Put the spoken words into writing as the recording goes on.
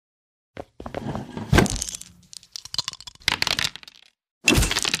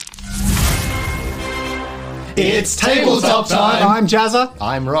It's tabletop time. I'm Jazza.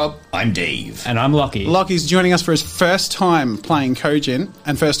 I'm Rob. I'm Dave. And I'm Lockie. Lockie's joining us for his first time playing Kojin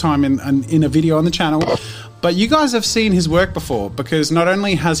and first time in a video on the channel. But you guys have seen his work before, because not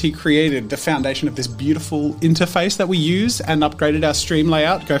only has he created the foundation of this beautiful interface that we use and upgraded our stream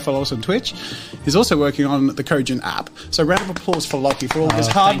layout, go follow us on Twitch, he's also working on the Kojin app. So round of applause for Lockie for all of his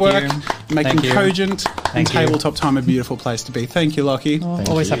hard work, making Kojin and tabletop time a beautiful place to be. Thank you, Lockie.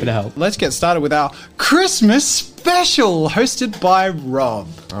 Always happy to help. Let's get started with our Christmas special, hosted by Rob.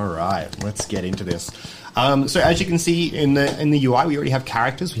 All right, let's get into this. So as you can see in the UI, we already have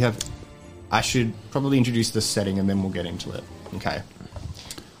characters. I should probably introduce the setting and then we'll get into it. Okay.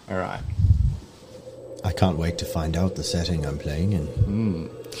 All right. I can't wait to find out the setting I'm playing in.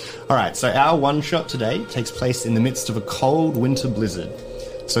 All right, so our one-shot today takes place in the midst of a cold winter blizzard.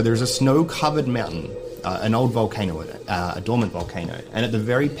 So there's a snow-covered mountain, an old volcano, a dormant volcano, and at the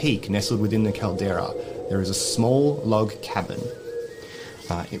very peak, nestled within the caldera, there is a small log cabin.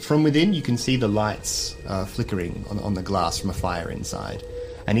 From within, you can see the lights flickering on the glass from a fire inside.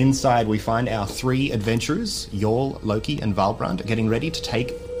 And inside, we find our three adventurers, Jarl, Loki, and Valbrand, getting ready to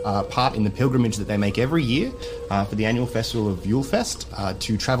take part in the pilgrimage that they make every year for the annual festival of Yulefest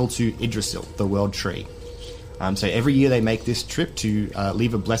to travel to Yggdrasil, the world tree. So every year they make this trip to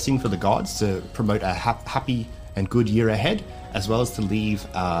leave a blessing for the gods to promote a happy and good year ahead, as well as to leave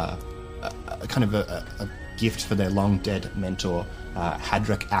a gift for their long-dead mentor,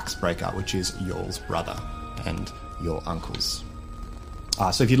 Hadrak Axebreaker, which is Jarl's brother and your uncle's.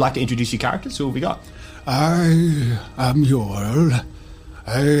 So if you'd like to introduce your characters, who have we got? I am Jarl.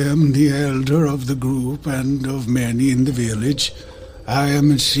 I am the elder of the group and of many in the village. I am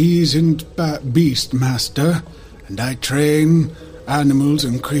a seasoned beast master, and I train animals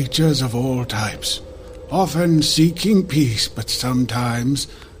and creatures of all types, often seeking peace, but sometimes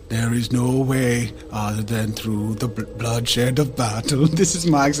there is no way other than through the bloodshed of battle. This is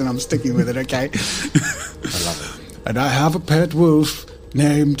my accent, I'm sticking with it, okay? I love it. And I have a pet wolf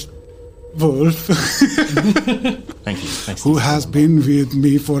named Wolf, Thank you. Thanks, who has been with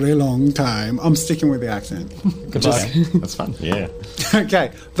me for a long time. I'm sticking with the accent. Goodbye. That's fun. Yeah.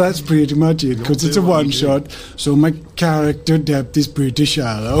 Okay. That's pretty much it, because it's a one-shot, so my character depth is pretty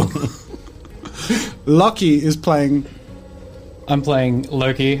shallow. Lockie is playing... I'm playing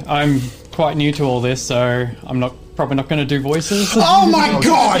Loki. I'm quite new to all this, so I'm probably not going to do voices. Oh my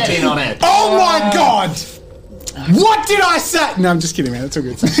god! Get in on it. Oh my god! What did I say? No, I'm just kidding, man. That's all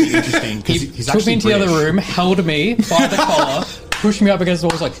good. Interesting, because he's Took actually me into the other British. room, held me by the collar, pushed me up against the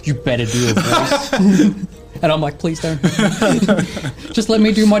wall, was like, you better do a voice. And I'm like, please don't. Just let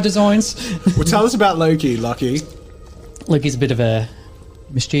me do my designs. Well, tell us about Loki, Lockie. Loki's a bit of a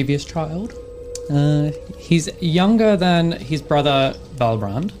mischievous child. He's younger than his brother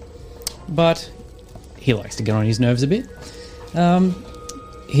Valbrand, but he likes to get on his nerves a bit.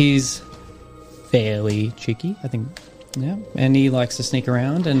 He's fairly cheeky, I think. Yeah, and he likes to sneak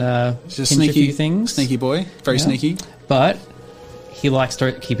around and Just pinch a few things. Sneaky boy. Very sneaky. But he likes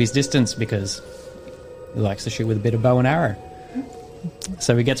to keep his distance because he likes to shoot with a bit of bow and arrow.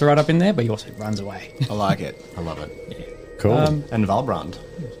 So he gets right up in there, but he also runs away. I like it. I love it. Cool. And Valbrand.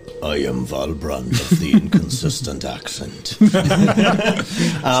 I am Valbrand of the inconsistent accent.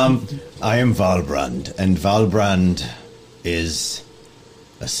 I am Valbrand, and Valbrand is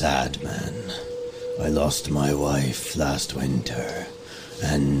a sad man. I lost my wife last winter,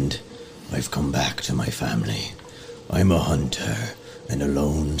 and I've come back to my family. I'm a hunter and a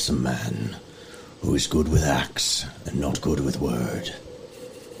lonesome man who is good with axe and not good with word.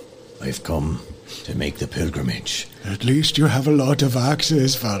 I've come to make the pilgrimage. At least you have a lot of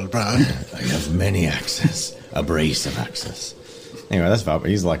axes, Valbrand. I have many axes, a brace of axes. Anyway, that's Valbrand.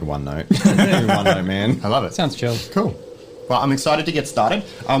 He's like a one note. One note man. I love it. Sounds chill. Cool. Well, I'm excited to get started.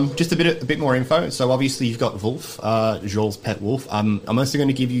 Just a bit more info. So obviously you've got Wolf, Jarl's pet wolf. I'm also going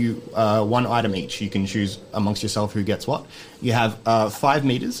to give you one item each. You can choose amongst yourself who gets what. You have 5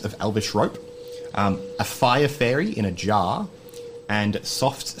 meters of elvish rope, a fire fairy in a jar, and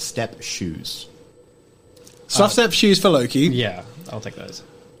soft step shoes. Soft step shoes for Loki. Yeah, I'll take those.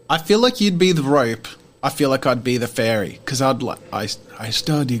 I feel like you'd be the rope. I feel like I'd be the fairy, because I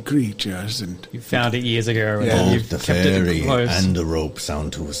study creatures and... You found it years ago, and Yeah. you've The kept fairy it close. and the rope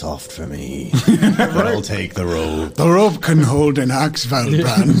sound too soft for me. But I'll take the rope. The rope can hold an axe,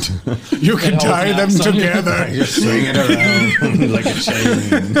 Valbrand. You can holds tie an them axe on you. together. Just swing it around like a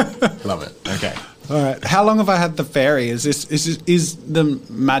chain. Love it. Okay. All right. How long have I had the fairy? Is the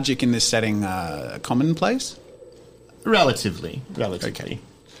magic in this setting commonplace? Relatively. Okay.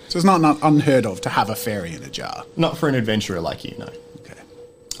 So it's not unheard of to have a fairy in a jar. Not for an adventurer like you, no. Okay.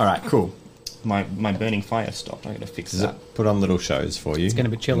 All right, cool. My burning fire stopped. I'm going to fix Does that. it put on little shows for you? It's gonna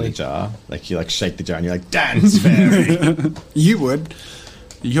be chilly. In the jar. Like you like shake the jar and you're like, dance fairy. You would.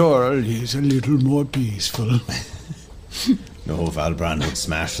 Yours is a little more peaceful. No, Valbrand would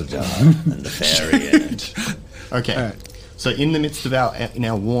smash the jar and the fairy in it. Okay. Alright. So in the midst of our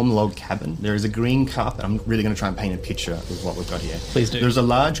warm log cabin, there is a green carpet. I'm really going to try and paint a picture of what we've got here. Please do. There's a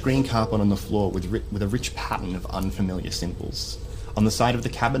large green carpet on the floor with a rich pattern of unfamiliar symbols. On the side of the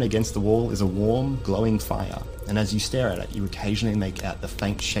cabin against the wall is a warm, glowing fire, and as you stare at it, you occasionally make out the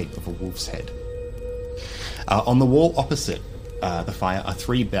faint shape of a wolf's head. On the wall opposite the fire are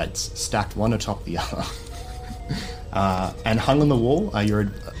 3 beds, stacked one atop the other. And hung on the wall are your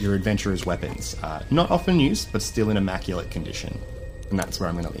adventurer's weapons. Not often used, but still in immaculate condition. And that's where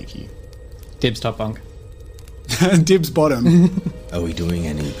I'm going to leave you. Dibs top bunk. Dibs bottom. Are we doing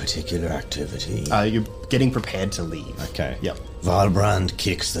any particular activity? You're getting prepared to leave. Okay. Yep. Valbrand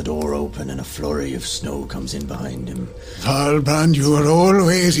kicks the door open and a flurry of snow comes in behind him. Valbrand, you are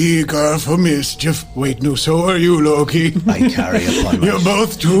always eager for mischief. Wait, no, so are you, Loki. I carry upon my You're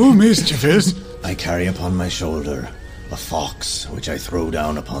both too mischievous. I carry upon my shoulder a fox, which I throw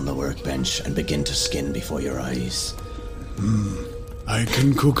down upon the workbench and begin to skin before your eyes. I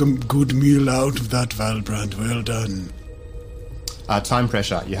can cook a good meal out of that, Valbrand. Well done. Time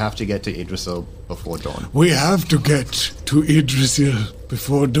pressure. You have to get to Idrisil before dawn. We have to get to Idrisil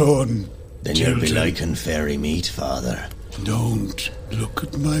before dawn. Then you'll be Children, liking fairy meat, father. Don't look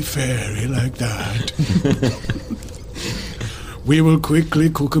at my fairy like that. We will quickly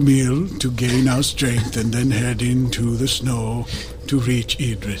cook a meal to gain our strength and then head into the snow to reach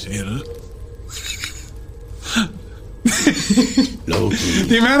Idrisil. Loki.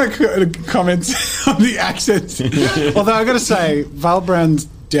 The amount of comments on the accents. Although I got to say, Valbrand's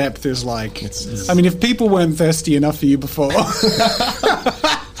depth is like. I mean, if people weren't thirsty enough for you before,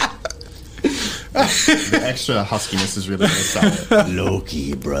 The extra huskiness is really going to sell it.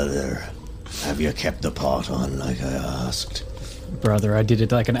 Loki, brother. Have you kept the pot on like I asked? Brother, I did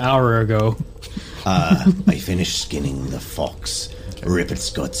it like an hour ago. I finish skinning the fox, rip its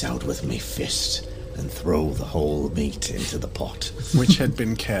guts out with my fist, and throw the whole meat into the pot. which had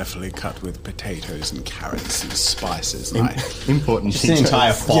been carefully cut with potatoes and carrots and spices. Like, Important Just an details.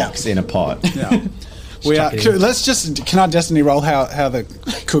 entire fox in a pot. yeah. We are. Let's just. Can our destiny roll how the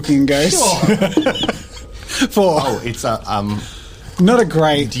cooking goes? For Oh, it's a not a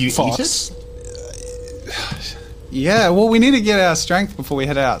great. Do you fox. eat it? Yeah. Well, we need to get our strength before we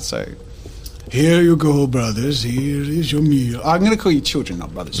head out. So Here you go, brothers. Here is your meal. I'm going to call you children,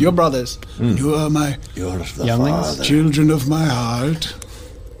 not brothers. You're brothers. You are my You're the Younglings? father. children of my heart.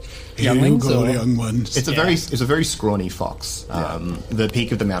 Here Younglings, you go, or- young ones. It's a very scrawny fox. The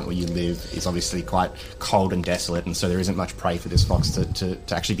peak of the mountain where you live is obviously quite cold and desolate, and so there isn't much prey for this fox to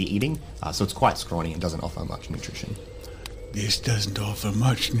actually be eating. So it's quite scrawny and doesn't offer much nutrition. This doesn't offer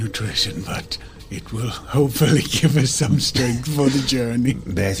much nutrition, but it will hopefully give us some strength for the journey.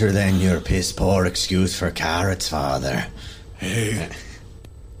 Better than your piss poor excuse for carrots, father. Hey,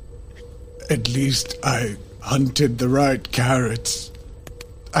 at least I hunted the right carrots.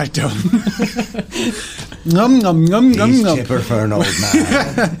 I don't. Num num num num He's num. chipper for an old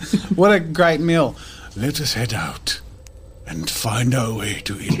man. What a great meal. Let us head out and find our way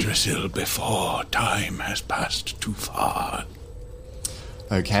to Idrisil before time has passed too far.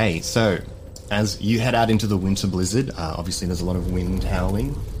 Okay, so as you head out into the winter blizzard, obviously there's a lot of wind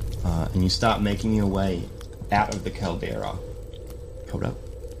howling, and you start making your way out of the caldera. Hold up.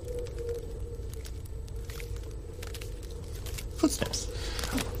 Footsteps.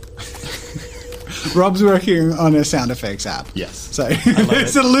 Rob's working on a sound effects app. Yes. So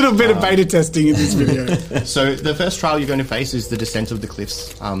it's a little bit of beta testing in this video. So the first trial you're going to face is the descent of the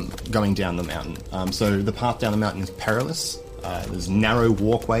cliffs going down the mountain. So the path down the mountain is perilous. There's narrow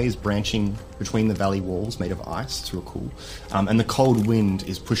walkways branching between the valley walls made of ice. It's real cool. And the cold wind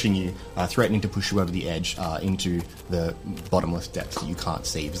is pushing you, threatening to push you over the edge into the bottomless depths that you can't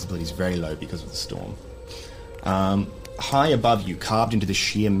see. Visibility is very low because of the storm. High above you, carved into the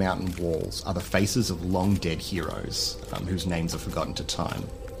sheer mountain walls, are the faces of long-dead heroes whose names are forgotten to time.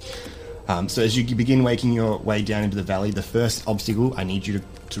 So as you begin making your way down into the valley, the first obstacle I need you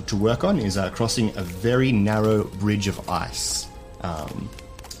to work on is crossing a very narrow bridge of ice.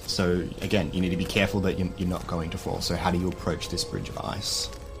 So again, you need to be careful that you're not going to fall. So how do you approach this bridge of ice?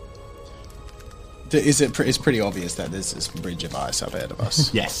 It's pretty obvious that there's this bridge of ice up ahead of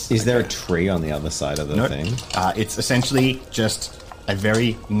us. Yes. Is there a tree on the other side of the Nope. thing? It's essentially just a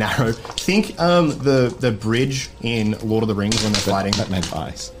very narrow... Think the bridge in Lord of the Rings when they're fighting... That meant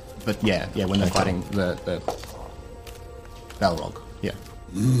ice. But yeah, when they're fighting the Balrog. Yeah.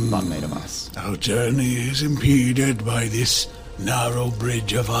 but made of ice. Our journey is impeded by this narrow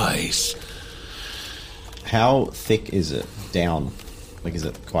bridge of ice. How thick is it down? Like, is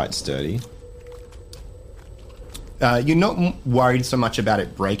it quite sturdy? You're not worried so much about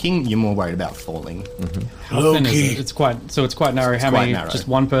it breaking. You're more worried about falling. How thin is Loki, it? It's quite narrow. How quite many? narrow. Just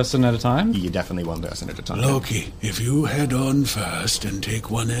one person at a time? You're definitely one person at a time. Loki, if you head on first and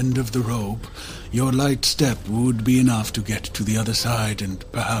take one end of the rope, your light step would be enough to get to the other side and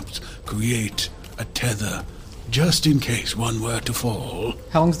perhaps create a tether, just in case one were to fall.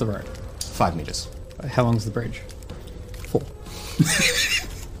 How long's the road? 5 meters. How long's the bridge? 4.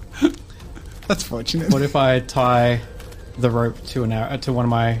 That's fortunate. What if I tie the rope to to one of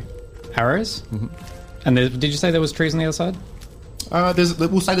my arrows? And did you say there was trees on the other side?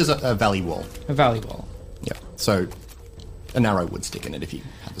 We'll say there's a valley wall. A valley wall. Yeah. So an arrow would stick in it if you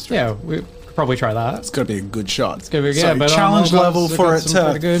had the Yeah, strength. we could probably try that. It's got to be a good shot. It's gonna be- so yeah, but, challenge I've got- level I've for got it some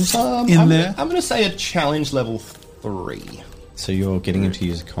to pretty good- in there. I'm going to say a challenge level 3. So you're getting him to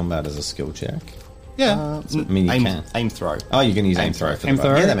use combat as a skill check? Yeah. I mean, you aim, can. aim throw. Oh, you're going to use aim throw for Aim the bow.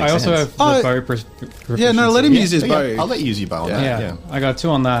 throw. Yeah, that makes I also sense. have the Oh, bow yeah, no, let him proficiency. use his So, bow. yeah, I'll let you use your bow on that. Yeah. Yeah. I got 2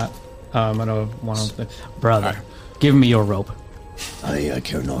 on that. And a 1 on the brother. Give me your rope. I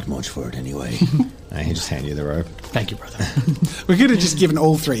care not much for it anyway. I just hand you the rope. Thank you, brother. We could have just given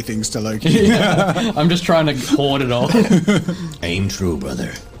all 3 things to Loki. I'm just trying to hoard it all. Aim true,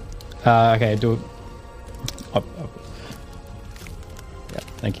 brother. Okay, do it. Up. Yeah,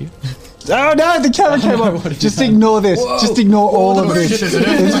 thank you. Oh no, the camera came up. Just ignore this. Just ignore all of this.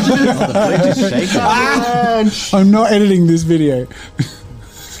 I'm not editing this video.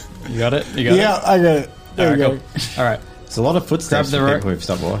 You got it? You got Yeah, it? I got it. There All we right, go. cool. All right. It's a lot of footsteps Grab the for rope. people who've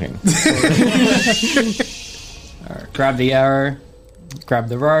stopped walking. All right. Grab the arrow. Grab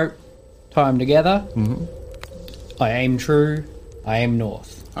the rope. Tie them together. I aim true. I aim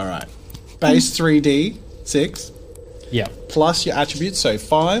north. All right. Base 3D 6 Yeah. plus your attributes, so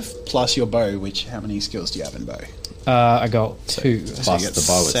 5 plus your bow. Which how many skills do you have in bow? I got 2. Plus You get the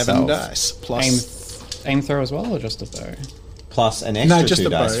bow 7 itself. dice plus Aim throw as well, or just a bow? Plus an extra no, just 2 the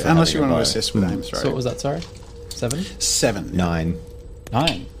bow. dice for Unless you having want a to bow. assist with aim throw. So what was that? Sorry, 7, 7. 9.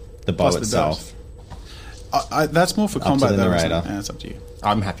 9. The bow Plus the itself. That's more for to combat the though. narrator. Isn't it? Yeah, it's up to you.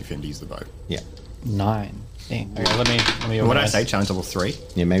 I'm happy for him to use the bow. Yeah. 9. Dang. Okay, let me. What did I organize. say? Challenge level 3?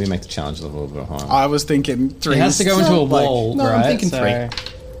 Yeah, maybe make the challenge level a little bit higher. I was thinking 3. It has to go into a like- wall, no, I'm right? thinking So- 3.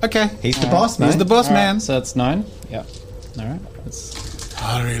 Okay. He's the boss, man. He's the boss All right, man. So that's 9. Yeah. All right. That's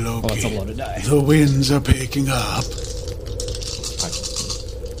Hurry, Loki. that's a lot of die. The winds are picking up.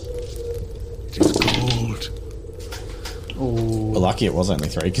 It is cold. Well, lucky it was only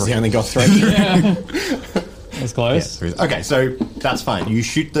 3 because he only got 3. That's close. Okay, so that's fine. You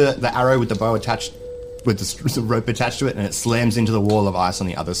shoot the arrow with the bow attached, with the rope attached to it, and it slams into the wall of ice on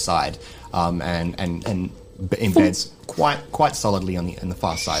the other side, and embeds quite solidly in the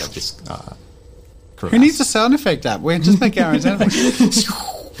far side of this crevasse. Who needs a sound effect app? We just make our own sound effects.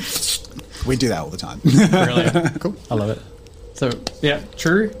 We do that all the time. Brilliant. Cool. I love it. So yeah,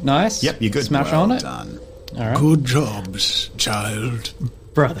 true. Nice. Yep, you're good. Smash Well on it. Done. All right, Good jobs, child.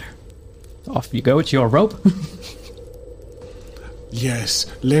 brother. Off you go. It's your rope. Yes,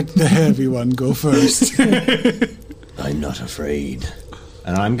 let the heavy one go first. I'm not afraid.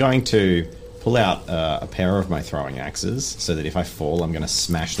 And I'm going to pull out a pair of my throwing axes so that if I fall, I'm going to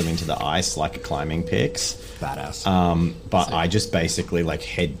smash them into the ice like a climbing picks. Badass. But I just basically like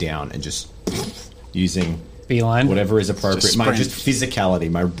head down and just using Beeline. whatever is appropriate. Just My sprint. just physicality,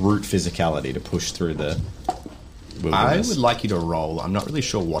 my brute physicality to push through the I wilderness. would like you to roll. I'm not really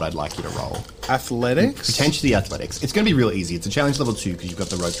sure what I'd like you to roll. Athletics? Potentially athletics. It's going to be real easy. It's a challenge level 2 because you've got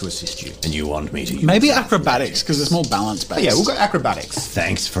the rope to assist you. And you want me to use Maybe acrobatics, because it's more balance based. But yeah, we'll go acrobatics.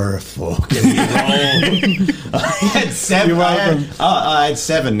 Thanks for a fucking roll. I had 7. You're welcome. I had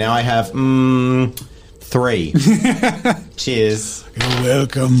 7. Now I have 3. Cheers. You're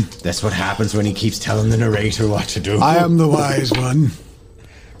welcome. That's what happens when he keeps telling the narrator what to do. I am the wise one.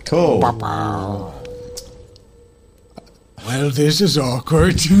 Cool. Well, this is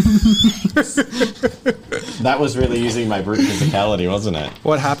awkward. That was really using my brute physicality, wasn't it?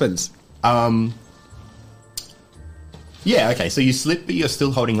 What happens? Yeah, okay, so you slip, but you're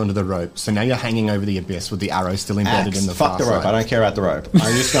still holding onto the rope. So now you're hanging over the abyss with the arrow still embedded in the Fuck far the rope. side. I don't care about the rope.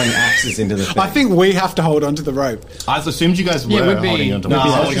 I'm just going axes into the thing. I think we have to hold onto the rope. I assumed you guys were Yeah, we'd be- holding onto No, it. I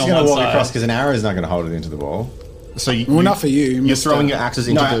was holding just on going to one walk side. across because an arrow is not going to hold it into the wall. So you, Well, not for you. You're Mr. throwing your axes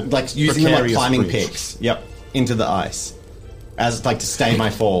into No, the like using them like precarious climbing bridge. picks. Yep, into the ice, as like to stay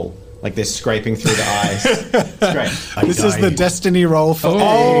my fall. Like they're scraping through the ice. It's great. This is the destiny roll for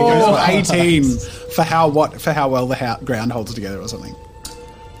 18 for how well the ground holds together or something.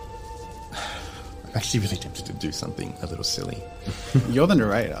 I'm actually really tempted to do something a little silly. You're the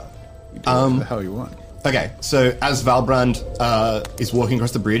narrator. You do whatever the hell you want. Okay, so as Valbrand is walking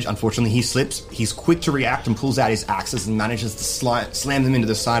across the bridge, unfortunately he slips. He's quick to react and pulls out his axes and manages to slam them into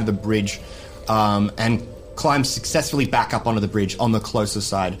the side of the bridge and climbs successfully back up onto the bridge on the closer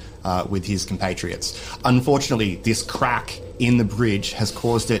side with his compatriots. Unfortunately, this crack in the bridge has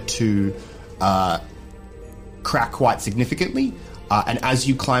caused it to crack quite significantly, and as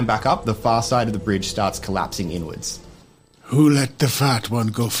you climb back up, the far side of the bridge starts collapsing inwards. Who let the fat one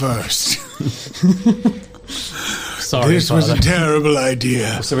go first? Sorry, This was Father. a terrible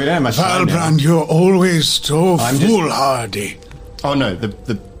idea. So we don't have much time now. Valbrand, you're always so foolhardy. Oh no,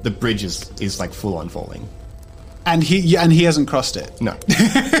 the bridge is like full on falling. And he hasn't crossed it. No.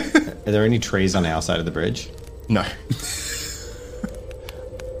 Are there any trees on our side of the bridge? No.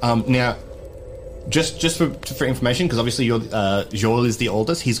 Now, just for information, because obviously Joel is the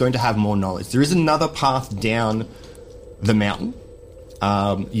oldest, he's going to have more knowledge. There is another path down the mountain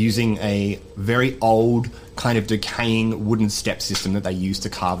using a very old, kind of decaying wooden step system that they use to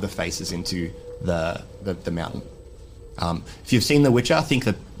carve the faces into the mountain. If you've seen The Witcher, think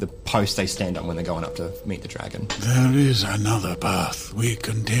that the post they stand on when they're going up to meet the dragon. There is another path we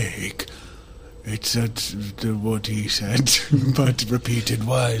can take. It's what he said, but repeated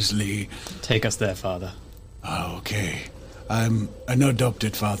wisely. Take us there, Father. Okay. I'm an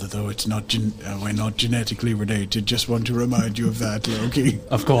adopted father, though it's not. We're not genetically related. Just want to remind you of that, Loki.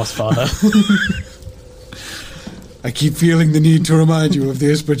 Of course, Father. I keep feeling the need to remind you of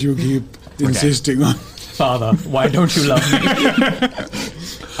this, but you keep insisting on. Father, why don't you love me?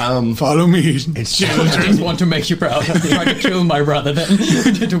 Follow me. I just want to make you proud. I'm trying to kill my brother then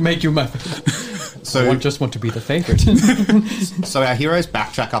to make you my. So I just want to be the favorite. So our heroes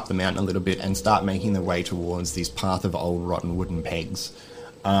backtrack up the mountain a little bit and start making their way towards this path of old rotten wooden pegs.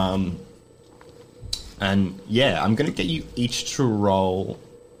 And yeah, I'm going to get you each to roll...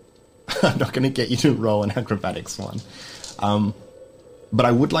 I'm not going to get you to roll an acrobatics one. But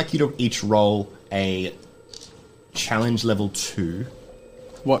I would like you to each roll a challenge level 2.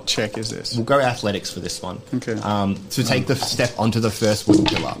 What check is this? We'll go athletics for this one. Okay. To take the step onto the first wooden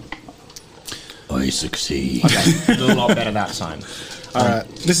pillar. I succeed. Okay, a lot better that time. All right.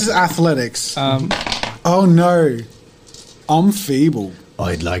 This is athletics. Oh no, I'm feeble.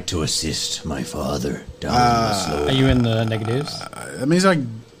 I'd like to assist my father down the slope. Are you in the negatives? That means I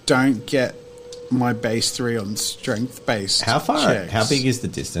don't get my base 3 on strength based. How far? checks. How big is the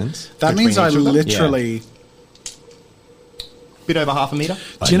distance? That means I each of them? literally. Bit over half a meter.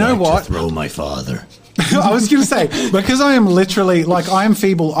 Do you know I'd like what? to throw my father. I was going to say, because I am literally, like, I am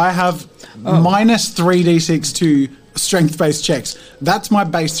feeble, I have minus 3d6 to strength-based checks. That's my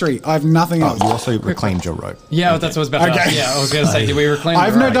base 3. I have nothing else. You also reclaimed your rope. Yeah, that's what I was about to ask. Okay. Yeah, I was going to say, did we reclaim I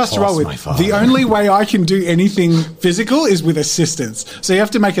have the no right? dust to roll with. my father. The only way I can do anything physical is with assistance. So you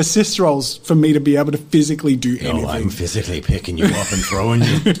have to make assist rolls for me to be able to physically do anything. No, I'm physically picking you up and throwing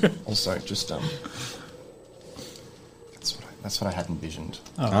you. Also, just that's what I had envisioned.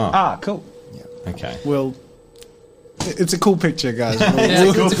 Ah, cool. Okay. Well, it's a cool picture, guys. Yeah,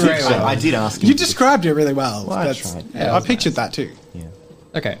 it's a great one. I did ask you. You described it really well. I That's- tried. Yeah, I pictured that too.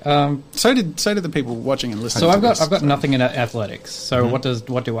 Okay, So did the people watching and listening. so to I've this. got nothing in athletics. So what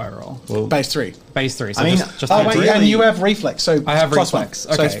do I roll? base 3. Base 3. So I mean, just Oh base wait, three? Really? and you have reflex. So I have plus reflex.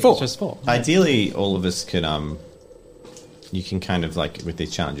 one. Okay, So it's 4. Just 4. Ideally, all of us could, you can kind of, like, with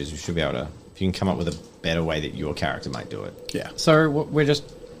these challenges, we should be able to, if you can come up with a better way that your character might do it. Yeah. So we're just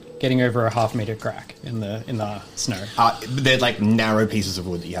getting over a half-meter crack in the snow. They're like narrow pieces of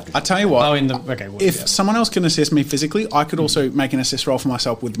wood that you have to. I tell you what. Oh, in the okay. Well, If yeah. someone else can assist me physically, I could also make an assist roll for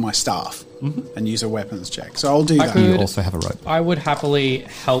myself with my staff and use a weapons check. So I'll do that. could- You also have a rope. I would happily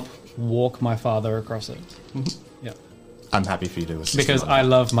help walk my father across it. Yeah, I'm happy for you to assist. because me. I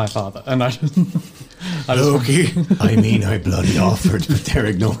love my father, and I just Loki. I mean, I bloody offered, but they're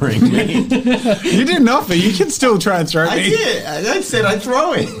ignoring me. You didn't offer. You can still try and throw me. did. I said I'd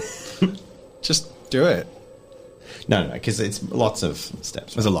throw it. Just do it. No, because it's lots of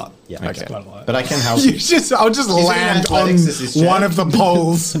steps. There's a lot. Yeah, That's okay. quite a lot. But I can help You you. just, I'll just it an land on athletics assist check? one of the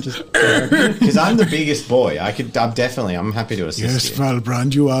poles. Because I'm the biggest boy. I'm happy to assist Yes, you.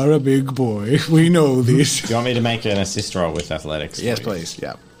 Valbrand, you are a big boy. We know this. Do you want me to make an assist roll with athletics? Yes, for you? please.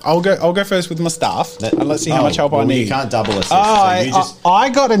 Yeah. I'll go first with my staff, and let's see how much help I well, need. You can't double assist. Oh, so you just I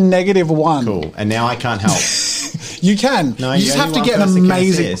got a -1. cool. And now I can't help. You can. No, you just only have to one get an person can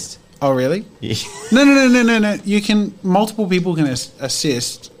amazing. assist. Oh, really? Yeah. No. You can. Multiple people can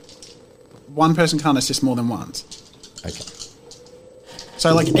assist. One person can't assist more than once. Okay.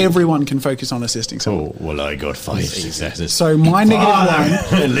 So, like, everyone can focus on assisting someone. Oh, well, I got 5 successes. So, my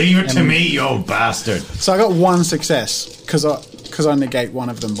negative 1... Leave it to me, you bastard. So, I got 1 success because I negate one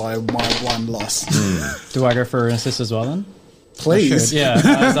of them by my 1 loss. Do I go for an assist as well then? Please. Yeah.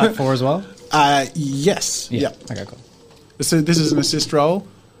 Is that 4 as well? Yes. Yeah. Yep. Okay, cool. So, this is an assist roll.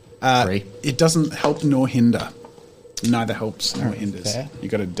 3. It doesn't help nor hinder. Neither helps nor hinders. fair. You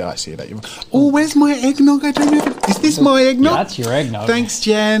got a dice here that you. Oh, where's my eggnog? I don't know. Is this my eggnog? That's your eggnog. Thanks,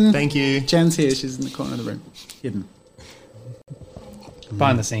 Jen. Thank you. Jen's here. She's in the corner of the room, hidden.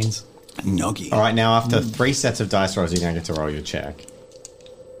 Behind the scenes. Noggy. All right, now after 3 sets of dice rolls, you're going to get to roll your check.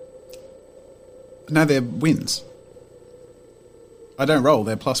 No, they're wins. I don't roll.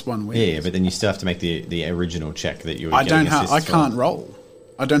 They're +1 wins. Yeah, but then you still have to make the original check that you were I getting don't have. assists I for. can't roll.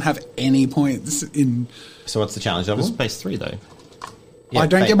 I don't have any points in. So what's the challenge level? It's base 3 though. I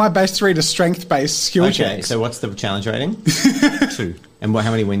don't get my base 3 to strength based skill Okay, checks. so what's the challenge rating? 2. And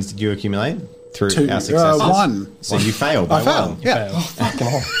how many wins did you accumulate through 2. our successes? 1. So you failed by I failed. 1. Yeah.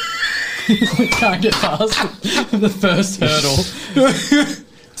 We can't get past the first hurdle.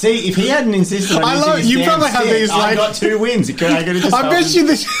 See, if he hadn't insisted on I using love- his you damn probably have stick, these, I like- got 2 wins. I could have just I bet you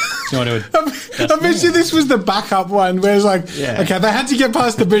this. You want to I bet you this was the backup one where it's like, Yeah. okay, they had to get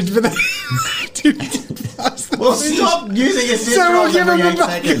past the bridge, but they didn't get past the Well, bridge. stop using assist So we'll rolls give him every the 8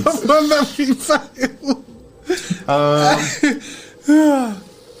 seconds. backup one that we failed.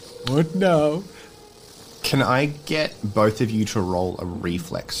 What now? Can I get both of you to roll a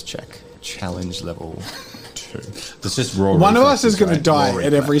reflex check? Challenge level 2. It's just raw One of us is reflexes, going to right? die Raw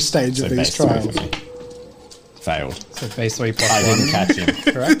at every reflex. stage So of these base 3 trials. for me. Failed. So base 3 plus I 1. didn't catch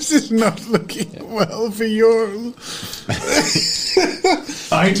him. Correct? This is not looking well for your.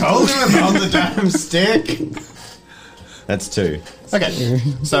 I told him about the damn stick. That's 2. Okay,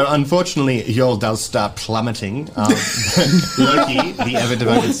 so unfortunately, Yol does start plummeting. Loki, the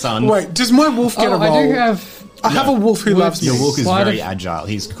ever-devoted son, Wait, does my wolf get a roll? I do have. I have a wolf who loves your me. wolf is Sleight very of- agile.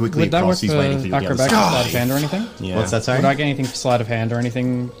 He's quickly Would that work across. He's waiting for for you to the other acrobatics, side. sleight of hand, or anything? Yeah. What's that, sorry? Would I get anything for sleight of hand or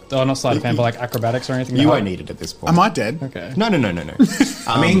anything? Oh, not sleight of hand, but like acrobatics or anything? You to won't help? need it at this point. Am I dead? Okay. No.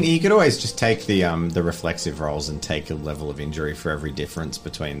 I mean, you could always just take the reflexive rolls and take a level of injury for every difference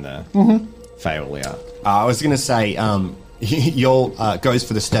between the failure. I was going to say, Yol goes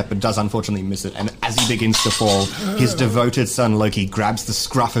for the step but does unfortunately miss it, and as he begins to fall, his devoted son Loki grabs the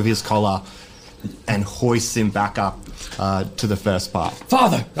scruff of his collar and hoists him back up to the first part.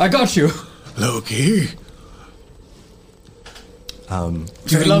 Father, I got you. Loki, Do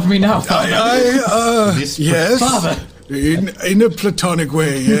you love me now, Father? This yes. Father. In a platonic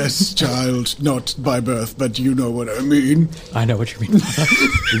way, yes, child. Not by birth, but you know what I mean. I know what you mean,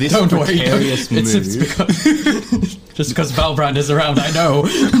 Father. This Don't worry. precarious move. It's because, just because Valbrand is around, I know.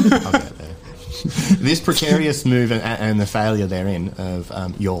 I'll get there. This precarious move and the failure therein of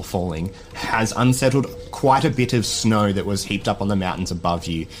Yol falling has unsettled quite a bit of snow that was heaped up on the mountains above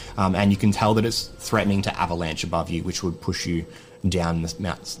you, and you can tell that it's threatening to avalanche above you, which would push you down the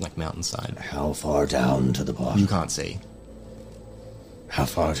mountainside. How far down to the bottom? You can't see. How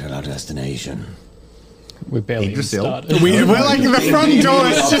far to our destination? We barely even Yggdrasil. started. We're like the front door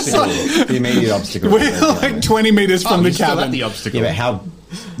is just like The immediate obstacle. we're like 20 meters from the You're still at cabin. the obstacle. Yeah, but how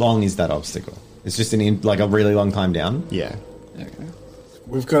long is that obstacle? It's just like a really long climb down. Yeah.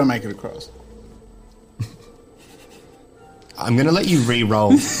 We've got to make it across. I'm going to let you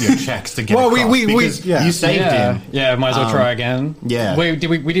re-roll your checks to get Well, across, because yeah. you saved Yeah, him. yeah, might as well try again. yeah. We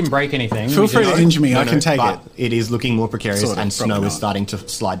didn't break anything. Feel We free just- to injure me. I No, can take but it. it is looking more precarious, Sort of, and probably snow is not. starting to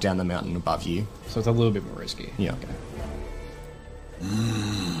slide down the mountain above you. So it's a little bit more risky. Yeah.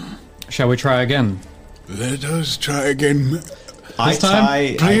 Shall we try again? Let us try again. I time?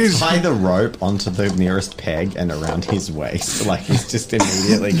 I Please. tie the rope onto the nearest peg and around his waist. Like he's just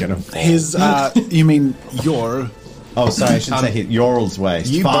immediately going to fall. His, you mean your? Oh, sorry, I should say his, Yorl's waist.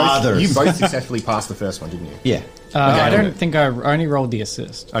 You Father's. both successfully passed the first one, didn't you? Yeah. I don't think I only rolled the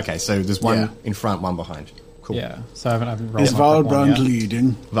assist. Okay, so there's one Yeah. in front, one behind. Cool. Yeah, so I haven't rolled Is my quick one Valbrand yet.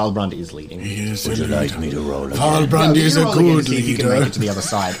 leading? Valbrand is leading. He is Would a you like leader. me to roll again? Valbrand You is can a roll again good to see if you can make leader. it to the other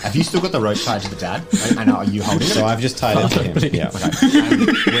side. Have you still got the rope tied to the dad? And are you holding it? So I've just tied it to him. Yeah. Okay. And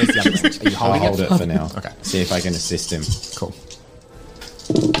where's the other end? Are you I'll holding hold it? it for now. Okay. See if I can assist him. Cool.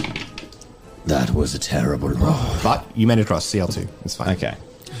 That was a terrible roll. But you made it across CL2. It's fine. Okay.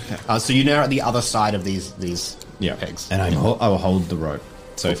 So you're now at the other side of these Yeah. pegs. And I will hold the rope.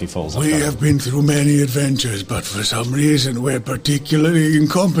 So if he falls, I've We got it. have been through many adventures, but for some reason we're particularly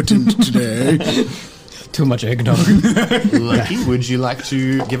incompetent today. Too much eggnog. Loki, would you like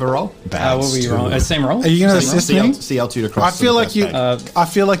to give a roll? What were you rolling? Same roll? Are you going to assist me? CL2 to cross. I feel like you. Page. I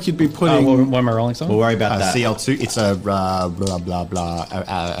feel like you'd be putting. What am I rolling, son? We'll worry about that. CL2, it's a blah blah blah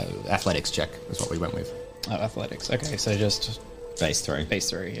athletics check. Is what we went with. Athletics. Okay, so just Base 3. base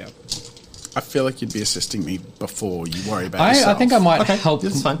 3. Yeah. I feel like you'd be assisting me before you worry about I yourself. think I might Okay, help.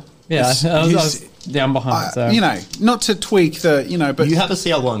 that's fine. Yeah, I was down behind. So. You know, not to tweak the, but You have a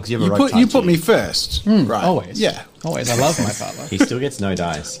CL1 because you have a rope you tied put to me you. first, right? Always. Yeah, Always. I love my father. He still gets no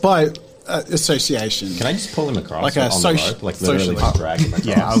dice. by association. Can I just pull him across Like a on the social- rope? Like literally socially- just drag him across?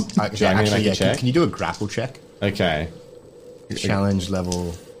 Yeah, Do you want me to actually, make a yeah. check? Can you do a grapple check? Okay. Challenge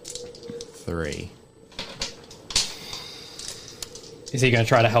level 3. Is he going to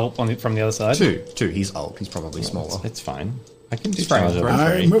try to help from the other side? 2. He's old. He's probably smaller. It's fine. I can do fine. challenge level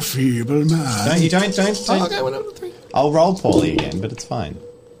I'm 3. a feeble man. Don't you don't. Okay, 1 out of 3. I'll roll poorly again, but it's fine.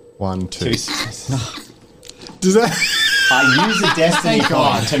 1, 2. Does that? I use a destiny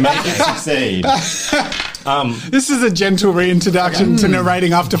card to make it succeed. This is a gentle reintroduction to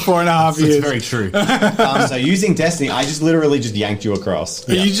narrating after 4.5 years. It's very true. So using destiny, I just literally just yanked you across.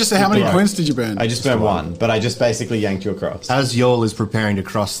 You just how many Right. points did you burn? I just burned 1, but I just basically yanked you across. As Yol is preparing to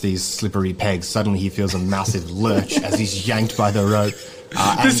cross these slippery pegs, suddenly he feels a massive lurch as he's yanked by the rope.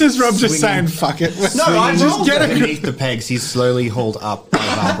 This is Rob just saying, "Fuck it." No, I just rolled get it. beneath the pegs. He's slowly hauled up by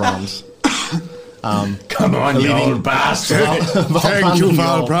Valbrand. Come on, you old bastard. Thank you,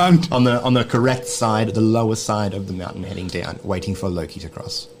 Valbrand. On the correct side, the lower side of the mountain, heading down, waiting for Loki to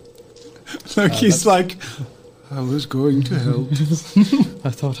cross. Look, he's like, I was going to help. I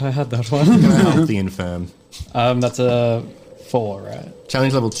thought I had that one. Help the infirm. That's a 4, right?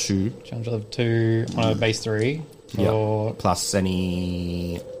 Challenge level 2. Challenge level 2 on a base 3. Or Plus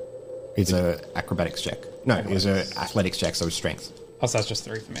any. It's a acrobatics check. No, it was a athletics check, so strength. oh, so that's just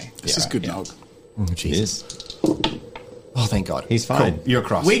 3 for me. This is good, yeah. Nog. Jesus. Oh, thank God. He's fine. Cool. You're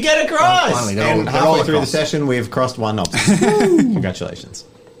across. We get across! Finally, they're and all halfway through the across. session, we've crossed one obstacle. Congratulations.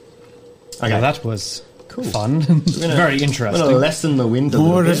 Okay. Yeah, that was fun. Very I'm interesting. going to lessen the wind a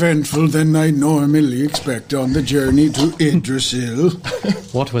little More bit. eventful than I normally expect on the journey to Yggdrasil.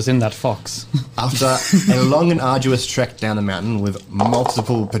 What was in that fox? After a long and arduous trek down the mountain with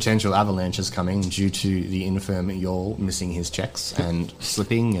multiple potential avalanches coming due to the infirm Yol missing his checks and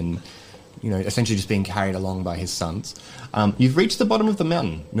slipping and, essentially just being carried along by his sons, you've reached the bottom of the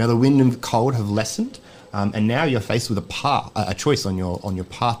mountain. Now the wind and the cold have lessened, and now you're faced with a choice on your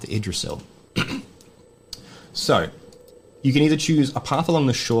path to Yggdrasil. So, you can either choose a path along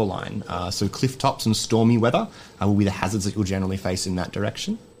the shoreline, so cliff tops and stormy weather will be the hazards that you'll generally face in that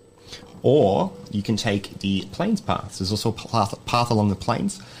direction. Or you can take the plains paths. There's also a path along the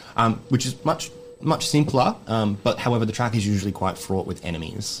plains, which is much simpler, but however the track is usually quite fraught with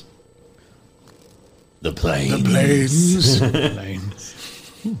enemies. The plane. The plains.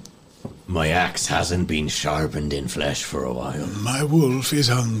 My axe hasn't been sharpened in flesh for a while. My wolf is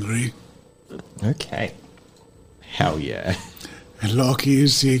hungry. Okay. Hell yeah. And Loki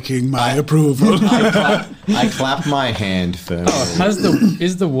is seeking my approval. I clap my hand firmly.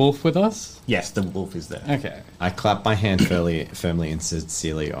 Is the wolf with us? Yes, the wolf is there. Okay. I clap my hand firmly and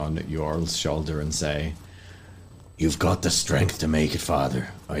sincerely on Yorl's shoulder and say, "You've got the strength to make it, Father.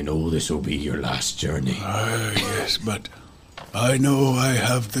 I know this will be your last journey." Yes, but I know I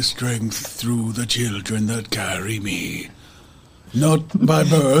have the strength through the children that carry me. Not by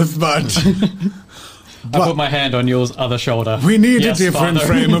birth, but I put my hand on yours other shoulder. we need Yes, a different Father.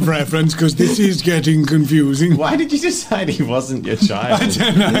 frame of reference because this is getting confusing. Why did you decide he wasn't your child?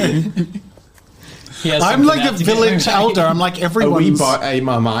 He has I'm something like out the to get village him. elder. I'm like Are everyone's.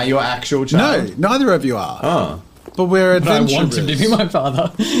 am I your actual No, child? neither of you are. Oh. But we're But I adventurers. want him to be my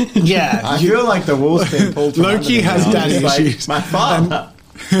father. Yeah. I feel like the wolf's been pulled from Loki under me has now. daddy It's like, issues. My father.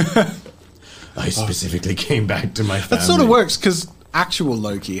 I specifically came back to my family. That sort of works because actual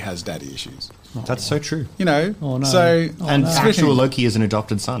Loki has daddy issues. That's so true. You know? Oh, no. So, And switching- actual Loki is an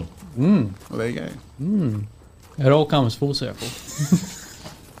adopted son. Well, there you go. It all comes full circle.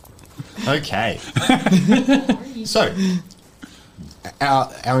 Okay. So,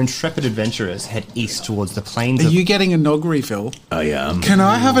 our intrepid adventurers head east towards the plains Are of... you getting a nog refill? I am. Can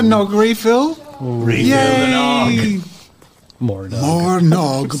I have a nog refill? Yay! More nog. More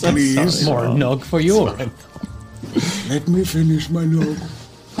nog, please. More nog for you. Let me finish my nog.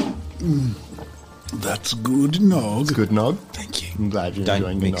 That's good nog. Good nog. Thank you. I'm glad you're Don't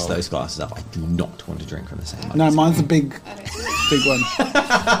enjoying mix the nog. those glasses up. I do not want to drink from the same mug. No, mine's a big one.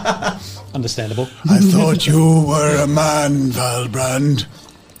 Understandable. I thought you were a man, Valbrand.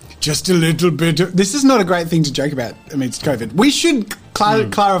 Just a little bit of... This is not a great thing to joke about. I mean, it's COVID. We should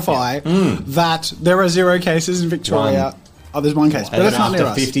clarify that there are 0 cases in Victoria. One. Oh, there's 1 case, but it's not near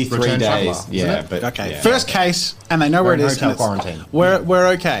after us. 53 Return days. traveller, isn't Yeah, it? but Okay, yeah. first case, and they know where We're it in is. hotel and it's- quarantine. We're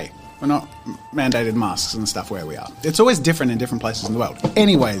okay. We're not mandated masks and stuff where we are. It's always different in different places in the world.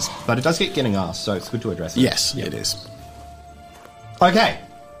 Anyways, But it does get getting asked, so it's good to address it. yes, it is. Okay.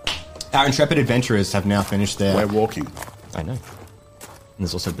 Our intrepid adventurers have now finished their... We're walking. I know. And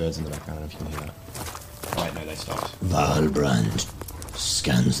there's also birds in the background, I don't know if you can hear that. Oh, wait, no, they stopped. Valbrand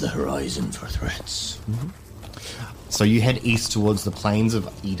scans the horizon for threats. So you head east towards the plains of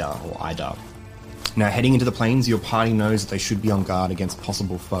Ida. Now, heading into the plains, your party knows that they should be on guard against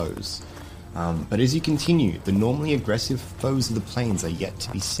possible foes. But as you continue, the normally aggressive foes of the plains are yet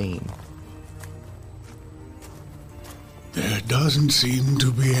to be seen. There doesn't seem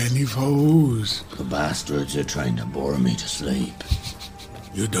to be any foes. The bastards are trying to bore me to sleep.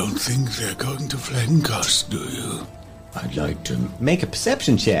 You don't think they're going to flank us, do you? I'd like to make a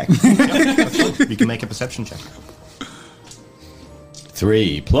perception check. You can make a perception check.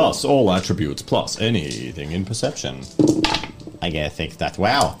 3 plus all attributes plus anything in perception. I think that's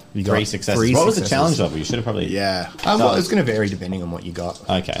wow. You got 3 successes. three What was the successes. challenge level? You should have probably Yeah. Well, it's going to vary depending on what you got.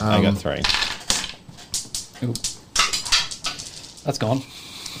 Okay, I got 3. Ooh. That's gone.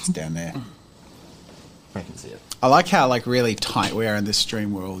 It's down there. I can see it. I like how really tight we are in this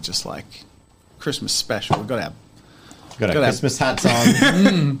stream. We're all just like Christmas special. We've got our... Got our Got our- Christmas hats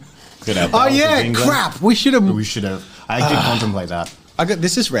on. Got our Oh bells of yeah, England. crap! We should have... We should have... I did contemplate that.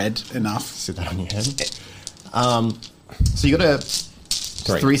 This is red enough. Sit that on your head. So you got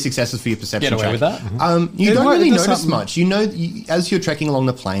 3 successes for your perception Get away check. with that. You It don't might- really it does notice something. much. You know, as you're trekking along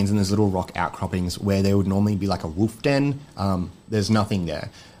the plains and there's little rock outcroppings where there would normally be like a wolf den, there's nothing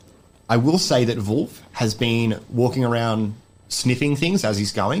there. I will say that Wolf has been walking around sniffing things as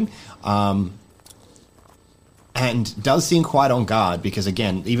he's going, and does seem quite on guard because,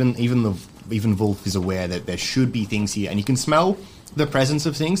 again, even Wolf is aware that there should be things here, and you can smell the presence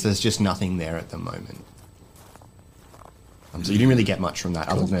of things. There's just nothing there at the moment. So you didn't really get much from that,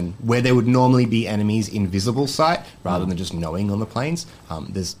 other than where there would normally be enemies in visible sight, rather than just knowing on the plains.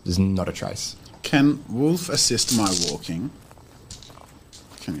 There's not a trace. Can Wolf assist my walking?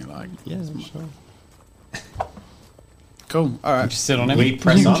 Can you Yeah, sure. Cool. All right. Just sit on him. We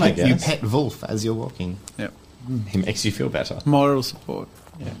press on, I You guess. pet Wolf as you're walking. Yep. He makes you feel better. Moral support.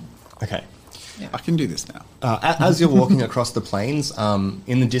 Okay. I can do this now. As you're walking across the plains,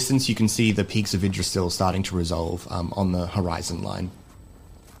 in the distance you can see the peaks of Yggdrasil starting to resolve on the horizon line.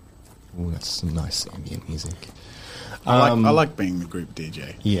 Ooh, that's some nice ambient music. I like being the group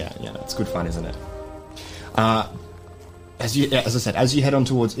DJ. Yeah, it's good fun, isn't it? As I said, as you head on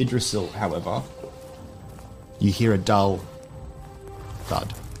towards Yggdrasil, however, you hear a dull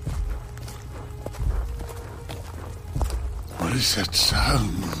thud. What is that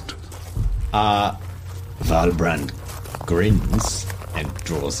sound? Valbrand grins and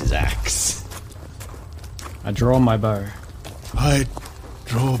draws his axe. I draw my bow. I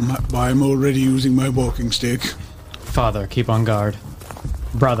I'm already using my walking stick. Father, keep on guard.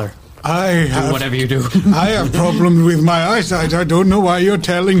 Brother, I do have whatever you do. I have problems with my eyesight. I don't know why you're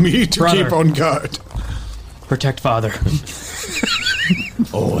telling me to Brother. keep on guard. Protect father.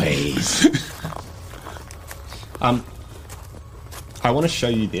 Always. I want to show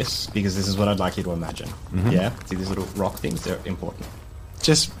you this because this is what I'd like you to imagine. Yeah? See these little rock things? They're important.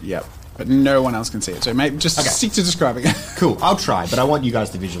 Yep. But no one else can see it. So mate, just stick to describing it. Cool. I'll try, but I want you guys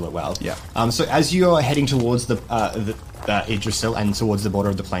to visual it well. Yeah. So as you're heading towards the Yggdrasil and towards the border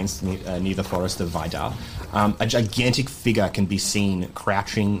of the plains near the forest of Vidar, a gigantic figure can be seen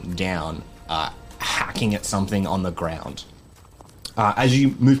crouching down, hacking at something on the ground. As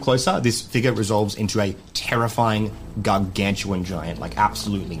you move closer, this figure resolves into a terrifying, gargantuan giant, like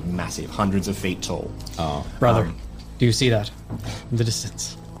absolutely massive, hundreds of feet tall. Brother, do you see that? In the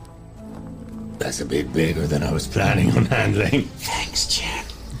distance. That's a bit bigger than I was planning on handling. Thanks, Jen.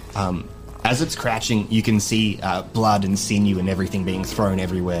 As it's crouching, you can see blood and sinew and everything being thrown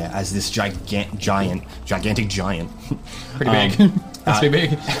everywhere as this gigantic giant, Pretty big. That's pretty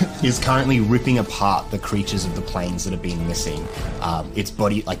big. is currently ripping apart the creatures of the plains that have been missing. Its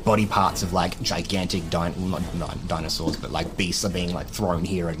body parts of like gigantic not dinosaurs, but like beasts are being like thrown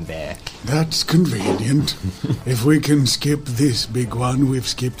here and there. That's convenient. If we can skip this big one, we've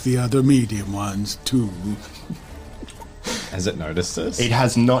skipped the other medium ones too. Has it noticed us? It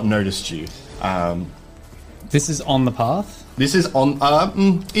has not noticed you. This is on the path. This is on.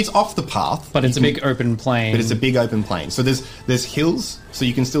 It's off the path, But it's a big open plain. But it's a big open plain. So there's hills, so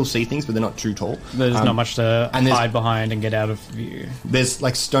you can still see things, but they're not too tall. There's not much to and there's- hide behind and get out of view. There's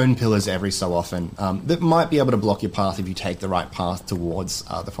like stone pillars every so often that might be able to block your path if you take the right path towards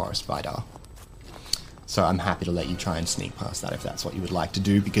the forest spider. So I'm happy to let you try and sneak past that if that's what you would like to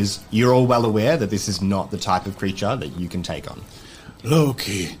do, because you're all well aware that this is not the type of creature that you can take on.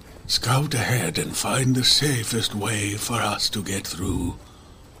 Loki, scout ahead and find the safest way for us to get through.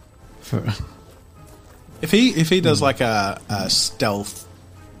 If he does like a stealth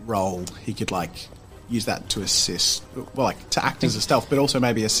roll, he could like use that to assist, well, like to act as a stealth, but also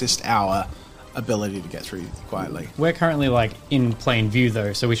maybe assist our ability to get through quietly. We're currently like in plain view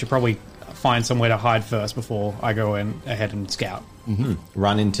though, so we should probably find somewhere to hide first before I go in ahead and scout.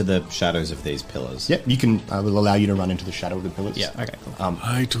 Run into the shadows of these pillars. Yep, you can. I will allow you to run into the shadow of the pillars. Yeah, okay, cool.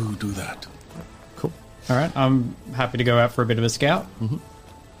 I too do that. Cool. All right, I'm happy to go out for a bit of a scout.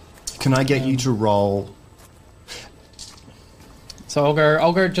 Can I get you to roll? So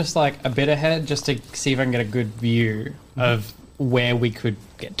I'll go just like a bit ahead just to see if I can get a good view of where we could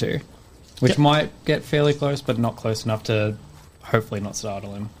get to, which might get fairly close, but not close enough to hopefully not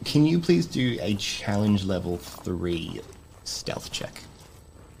startle him. Can you please do a challenge level 3 stealth check?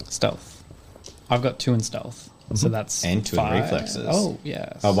 Stealth. I've got 2 in stealth, so that's And 2 in 5. reflexes. Oh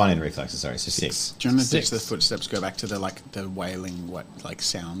yeah. Oh, 1 in reflexes, sorry, so 6. Do you want to ditch 6. the footsteps, go back to the like the wailing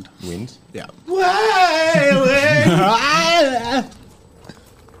sound? Wind. Yeah.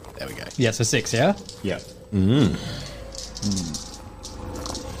 There we go. Yeah, so 6. Yeah. Yeah.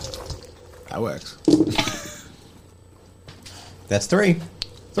 That works. That's 3.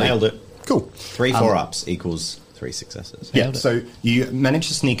 Nailed it. Cool. 3 4-ups equals 3 successes. Yeah, Nailed it. so you manage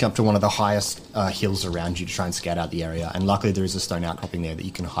to sneak up to one of the highest hills around you to try and scout out the area, and luckily there is a stone outcropping there that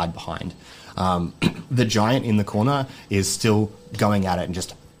you can hide behind. The giant in the corner is still going at it and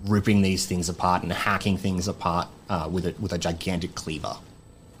just ripping these things apart and hacking things apart with a gigantic cleaver.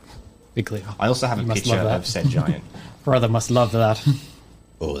 Big cleaver. I also have a You must picture love that. of said giant. Brother must love that.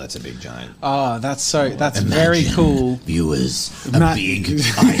 Oh, that's a big giant. Oh, that's very cool. Viewers, Matt- big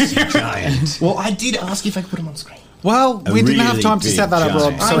icy giant. Well, I did ask if I could put him on screen. Well, we didn't have really time to big set that up,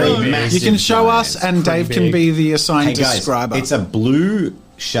 Rob. giant. So I know, you can massive show giant. us, and Dave can big. be the assigned Hey guys, describer. it's a blue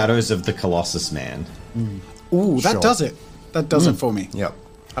Shadows of the Colossus man. Ooh, that Sure. does it. That does it for me. Yep.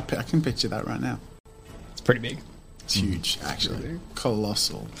 I can picture that right now. It's pretty big. It's huge, actually.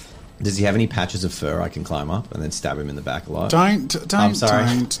 Colossal. Does he have any patches of fur I can climb up and then stab him in the back a lot? Don't sorry.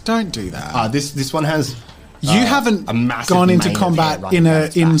 don't do that. This one has. You haven't a massive gone into mane of combat hair running down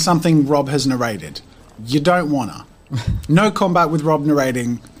its in back. something Rob has narrated. You don't wanna. No combat with Rob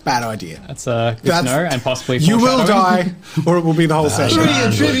narrating. Bad idea. That's good to know, and possibly you will foreshadowing. die, or it will be the whole session.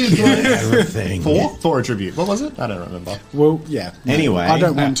 Everything. For a tribute. What was it? I don't remember. Well, yeah. no, Anyway. I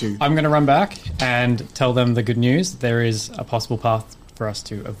don't want to. I'm going to run back and tell them the good news. There is a possible path for us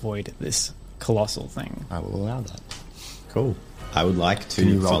to avoid this colossal thing. I will allow that. Cool. I would like to Can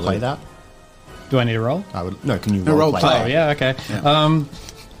you role follow play that? Do I need a roll? I would. No, can you No, role role play? play. Oh, yeah, okay.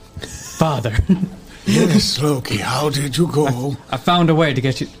 Father, Yes, Loki, how did you go? I found a way to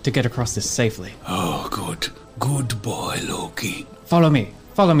get across this safely. Oh, good. Good boy, Loki. Follow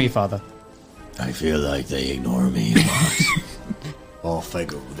me, Father. I feel like they ignore me a lot. Off I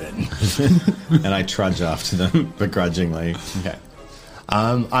go then. and I trudge after them begrudgingly. Okay.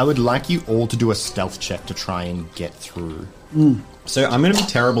 I would like you all to do a stealth check to try and get through. So I'm going to be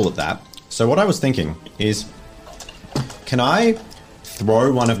terrible at that. So what I was thinking is, can I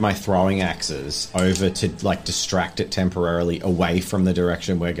throw one of my throwing axes over to like distract it temporarily away from the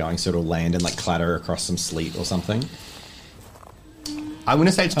direction we're going, so it'll land and like clatter across some sleet or something? I'm going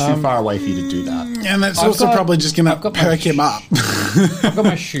to say it's too far away for you to do that. And that's I've also got- probably just going I've to got my perk him up. I've got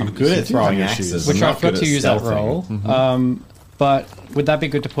my shoes. Good at throwing your axes, shoes. I'm Which not I've got good to at use that stealthing. roll. But would that be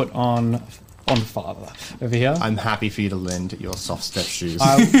good to put on Father over here? I'm happy for you to lend your soft step shoes.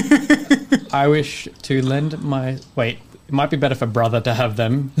 I wish to lend my... Wait, it might be better for Brother to have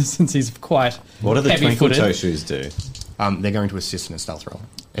them, since he's quite What do the twinkle heavy-footed. toe shoes do? They're going to assist in a stealth roll.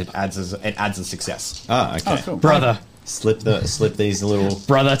 It adds a success. Ah, okay. Oh, cool. Brother, Slip these little.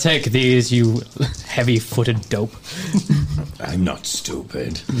 Brother, take these, you heavy-footed dope. I'm not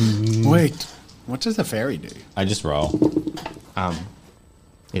stupid. Wait, what does the fairy do? I just roll.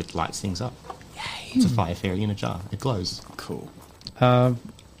 It lights things up. It's a fire fairy in a jar. It glows. Cool.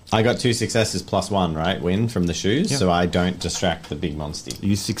 I got 2 successes plus 1, right? Win from the shoes, Yeah. so I don't distract the big monster.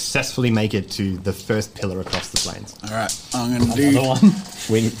 You successfully make it to the first pillar across the plains. All right, I'm going to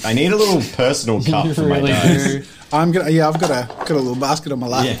do. I need a little personal cup for my dice. do. I'm gonna. Yeah, I've got a little basket on my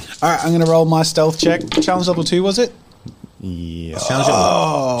lap. Yeah. All right, I'm going to roll my stealth check. Challenge level 2, was it? Yeah.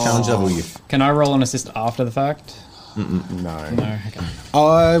 Challenge level. Can I roll an assist after the fact? No. No. Okay.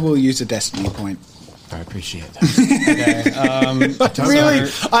 I will use a destiny point. I appreciate that. Okay. Really,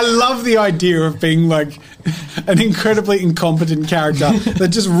 I love the idea of being like an incredibly incompetent character that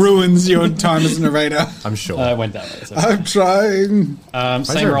just ruins your time as a narrator. I'm sure. It went that way. So. I'm trying. is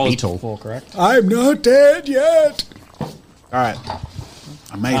Same there a roll as beetle? before, correct? I'm not dead yet. All right,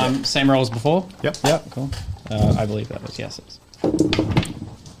 I made it. Same roll as before? Yep. Yep, cool. I believe that was yeses.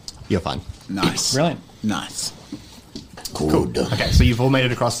 You're fine. Nice, Brilliant. nice. Good. Okay, so you've all made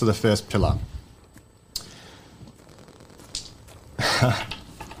it across to the first pillar.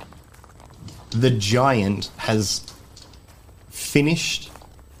 The giant has finished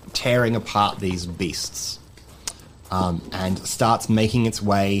tearing apart these beasts and starts making its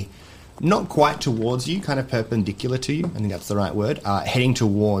way not quite towards you, kind of perpendicular to you. I think that's the right word. Heading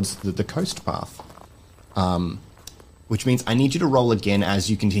towards the coast path. Which means I need you to roll again as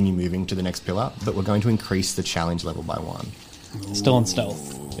you continue moving to the next pillar, but we're going to increase the challenge level by 1. Still in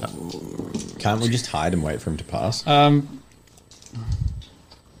stealth. Yeah. Can't we just hide and wait for him to pass?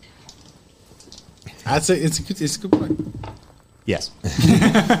 It's a good point. Yes.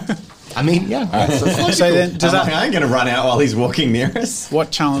 I mean, yeah. So then, does I'm that? like, I ain't going to run out while he's walking near us.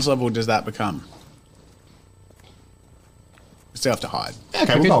 What challenge level does that become? Still have to hide.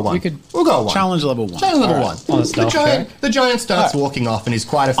 Okay, we'll go 1. We'll go 1. Challenge level 1. Challenge level All 1. right. On a stealth The giant starts walking off and is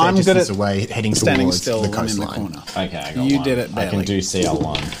quite a fair I'm good distance at away, heading Standing towards still. the I'm in the coastline. corner. Okay, I got You one. did it I can barely. do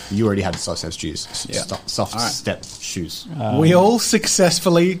CL1. You already had soft step shoes. Yeah. Soft All right. step shoes. We all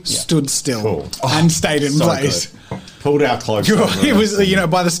successfully stood still Cool. and stayed in so place. Pulled our cloaks over It was, us,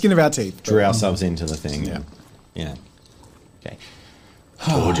 by the skin of our teeth. drew ourselves into the thing. Yeah. Yeah. Okay.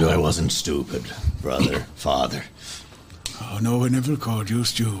 Told you I wasn't stupid, brother, father. Oh, no one ever called you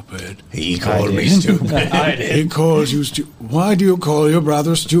stupid. He called me stupid. I did. He calls you stupid. Why do you call your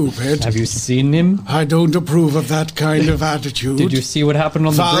brother stupid? Have you seen him? I don't approve of that kind of attitude. Did you see what happened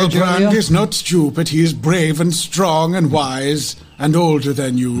on the bridge Valbrand earlier? is not stupid. He is brave and strong and wise and older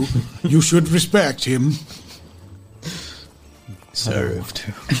than you. You should respect him. Served.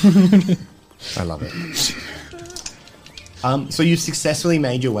 I love it. So you've successfully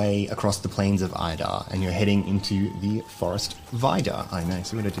made your way across the plains of Idar, and you're heading into the forest Vidar. I know,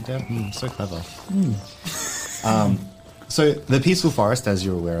 see what I did there? So clever. So the peaceful forest, as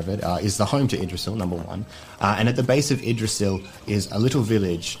you're aware of it, is the home to Idrisil, number 1. And at the base of Idrisil is a little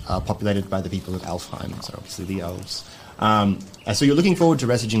village populated by the people of Alfheim, so obviously the elves. And so you're looking forward to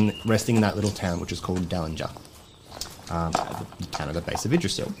resting in that little town, which is called Dallinger, the town at the base of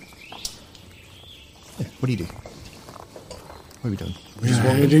Idrisil. Yeah, what do you do? What are we doing? We're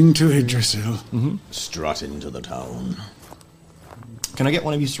heading to Idrisil. Strut into the town. Can I get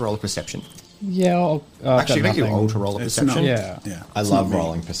one of you to roll a perception? Yeah, I'll, Actually, got can I get you nothing. all to roll a It's perception? not- Yeah. I it's love not me.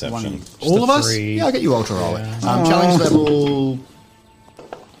 rolling perception. One- all of us? 3. Yeah, I'll get you all to roll it. Challenge level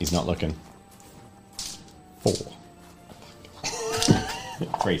He's not looking. 4.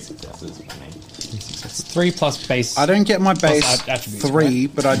 3 successes for me. It's 3 plus base. I don't get my base Plus attributes, 3,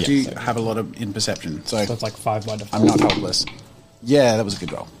 but I do so- have a lot of in perception. So So it's like 5 by default. I'm not hopeless. Yeah, that was a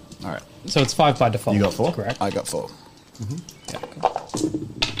good roll. All right, So it's 5 by default. You got 4? Correct. I got 4. Yeah, cool.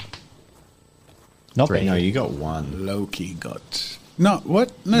 Not 3. bad. No, you got 1. Loki got no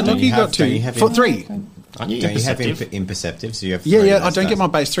what? No, Don't Loki you have- got don't 2. you have For in- 3. Aren't you Don't you have imperceptive? imperceptive? So you have Yeah, 3 yeah. I less don't get my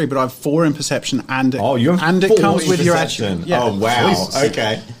dice. base 3, but I have 4 in perception, and Oh, you have and 4 it comes in with your perception. action. Yeah. Oh, wow. Jesus.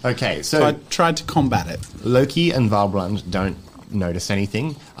 Okay. Okay, So so I tried to combat it. Loki and Valbrand don't notice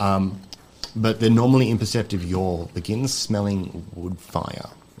anything, but the normally imperceptive Yor begins smelling wood fire,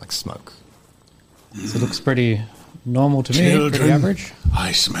 like smoke. So it looks pretty normal to me. Pretty Children, average.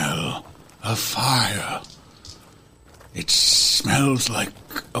 I smell a fire. It smells like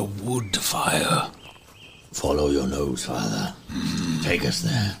a wood fire. Follow your nose, father. Take us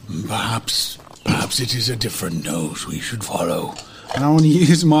there. Perhaps it is a different nose we should follow. And I want to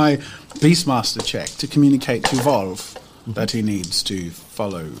use my Beastmaster check to communicate to Volv that he needs to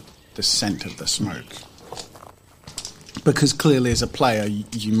follow the scent of the smoke. Because clearly, as a player,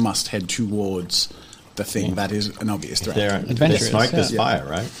 you must head towards the thing that is an obvious threat. There's Adventurous, smoke, there's yeah. fire,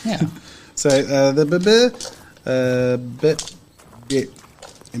 right? Yeah. So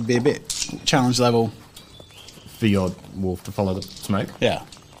bit challenge level. For your wolf to follow the smoke? Yeah,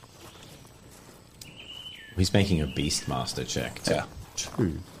 He's making a Beastmaster check. yeah.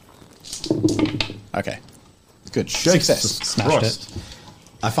 2. Okay, good success. Smashed it.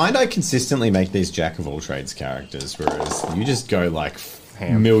 I find I consistently make these jack of all trades characters, whereas you just go like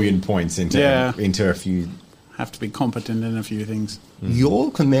Ham. million points into Yeah. into a few have to be competent in a few things.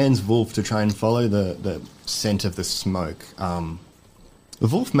 Your commands Wolf to try and follow the scent of the smoke. The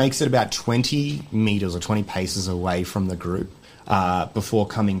Wolf makes it about 20 meters or 20 paces away from the group before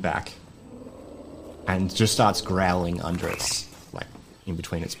coming back and just starts growling under its, like, in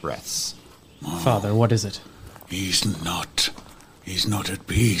between its breaths. Father, what is it? He's not at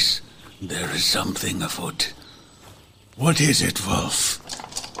peace. There is something afoot. What is it, Wolf?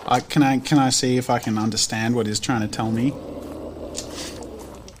 Can I see if I can understand what he's trying to tell me?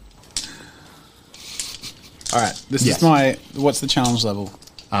 All right, this Yes. is my... What's the challenge level?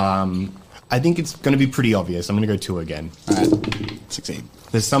 I think it's going to be pretty obvious. I'm going to go 2 again. All right, 16.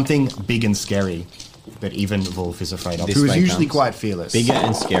 There's something big and scary that even Wolf is afraid of. This Who is way usually comes. quite fearless. Bigger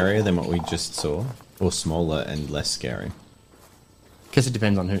and scarier than what we just saw, or smaller and less scary? Guess it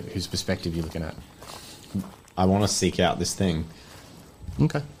depends on whose perspective you're looking at. I want to seek out this thing.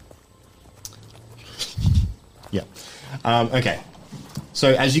 Okay. Yeah. Okay.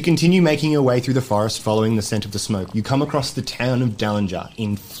 So as you continue making your way through the forest, following the scent of the smoke, you come across the town of Dallinger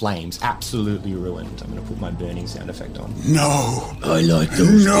in flames, absolutely ruined. I'm going to put my burning sound effect on. No. I like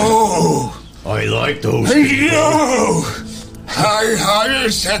those. No. I like those. No. I had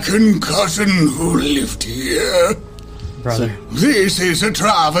a second cousin who lived here. Brother, This is a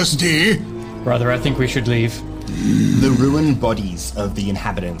travesty. brother, I think we should leave. The ruined bodies of the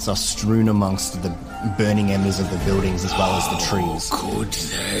inhabitants are strewn amongst the burning embers of the buildings as well as the trees. Could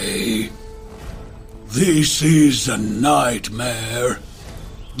they? This is a nightmare.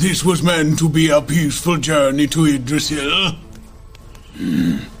 This was meant to be a peaceful journey to Yggdrasil.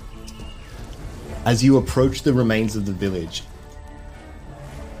 As you approach the remains of the village...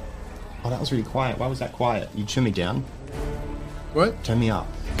 Oh, that was really quiet. Why was that quiet? You turn me down? What? Turn me up.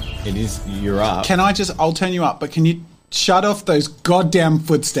 It is. You're up. I'll turn you up, but can you shut off those goddamn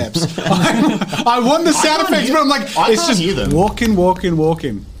footsteps? I want the sound can't effects, hear- but I'm like, I it's can't just hear them.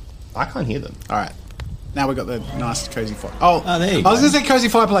 walking. I can't hear them. All right. Now we've got the nice cozy fire. Oh, there you I was go. going to say cozy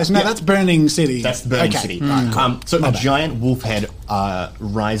fireplace. No, that's Burning City. That's the Burning Okay. City. Mm. So a giant wolf head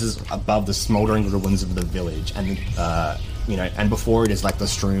rises above the smouldering ruins of the village, and and before it is like the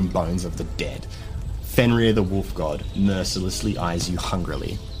strewn bones of the dead. Fenrir, the wolf god, mercilessly eyes you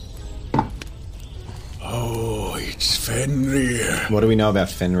hungrily. Oh, it's Fenrir. What do we know about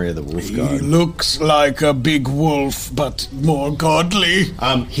Fenrir, the wolf He god? looks like a big wolf, but more godly.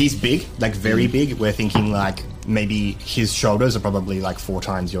 He's big, like very big. We're thinking like maybe his shoulders are probably like 4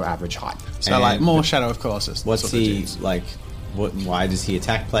 times your average height. So, like, And more Shadow of Colossus. What's sort of he dudes. like? Why does he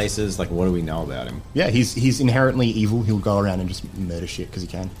attack places? Like, what do we know about him? Yeah, he's inherently evil. He'll go around and just murder shit because he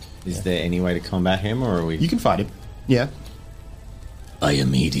can. Is there any way to combat him, or are we? You can fight him. Yeah. I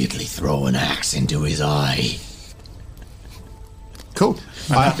immediately throw an axe into his eye. Cool.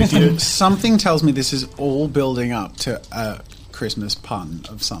 If you Something tells me this is all building up to a Christmas pun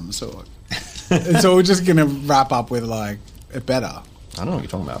of some sort. It's all just going to wrap up with, like, it better. I don't know what you're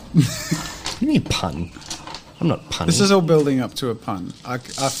talking about. What do you mean pun? I'm not punning. This is all building up to a pun. I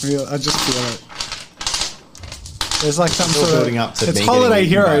just feel it. There's like some all sort building of. up to It's me Holiday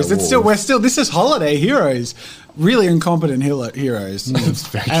getting eaten by a Heroes. It's still. wolf. This is Holiday Heroes. Really incompetent heroes.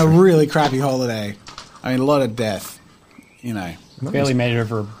 very and a really crappy holiday. I mean, a lot of death. You know. Barely made it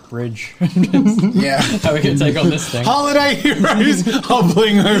over a bridge. Yeah. How we can take on this thing? Holiday Heroes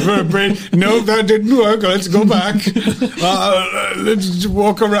hobbling over a bridge. No, that didn't work. Let's go back. Let's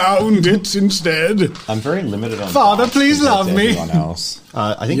walk around it instead. I'm very limited on. Father, dice please compared love to me. everyone else.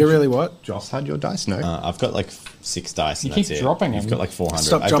 I think You're really what? Joss had your dice. No. I've got like 6 dice. And You keep that's it. dropping You've them. got like 400.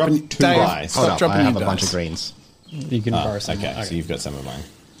 Stop I dropping- dropped 2 Dave, dice. stop Hold up, dropping I have your a bunch of dice. greens. You can borrow some. Okay, so you've got some of mine.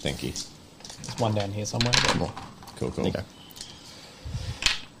 Thank you. There's one down here somewhere. Cool. There you go.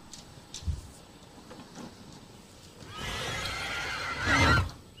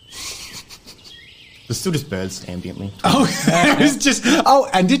 There's still just birds ambiently. Oh, it's just. Oh,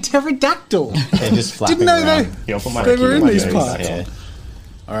 and a pterodactyl. They're just flapping Didn't know around. they. Yeah, I'll put my- They were in my these berries parts. there.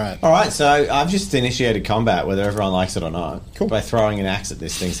 All right. All right, so I've just initiated combat, whether everyone likes it or not, by throwing an axe at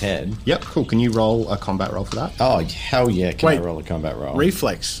this thing's head. Yep, cool. Can you roll a combat roll for that? Oh hell yeah! Can Wait. I roll a combat roll?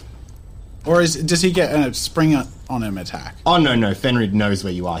 Reflex. Or does he get a spring on him attack? Oh no, Fenrir knows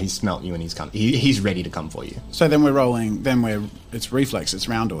where you are. He's smelt you and he's come. He's ready to come for you. So then we're rolling. It's reflex. It's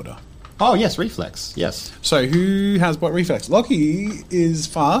round order. Oh yes, reflex. Yes. So who has what reflex? Lockie is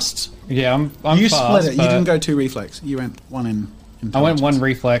fast. Yeah, I'm You fast, split it. You but didn't go 2 reflex. You went 1 in. I went 1 intelligence.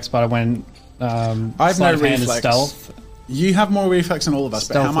 reflex, but I went. I have sleight no of hand and reflex. stealth. You have more reflex than all of us,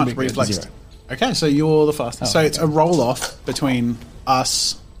 but Stealth how would much be good. reflex? 0. Okay, so you're the fastest. Oh, so it's okay. a roll off between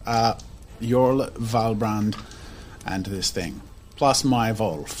us, Jorl, Valbrand, and this thing, plus my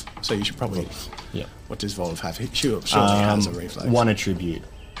Wolf. So you should probably Yeah. What does Volv have? He surely has a reflex. One attribute,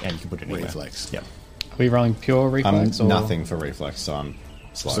 and you can put it anywhere. Reflex. Yep. Are we rolling pure I'm reflex? or nothing for reflex, so I'm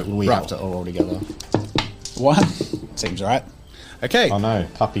slow. So we Right. have to all roll together. One. Seems right. Okay. Oh no,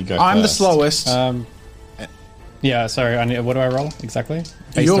 puppy go I'm the first. slowest. Yeah, sorry. What do I roll exactly?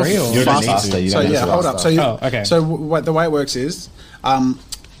 Base You're 3 or You're fast- faster, you So don't need yeah, to hold roll up. So you, Oh, okay. So what the way it works is,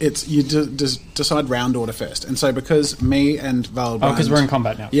 it's you decide round order first, and so because me and Valbrand, Oh, because we're in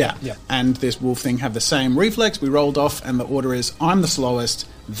combat now. yeah, Yeah. and this wolf thing have the same reflex. We rolled off, and the order is I'm the slowest,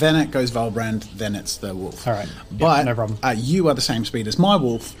 then it goes Valbrand, then it's the wolf. All right. Yeah, But no problem. You are the same speed as my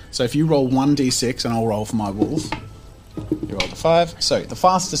wolf, so if you roll 1d6 and I'll roll for my wolf, you roll the 5. So the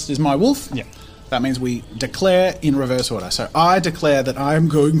fastest is my wolf. Yeah. That means we declare in reverse order. So I declare that I'm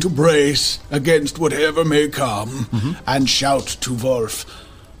going to brace against whatever may come and shout to Wolf,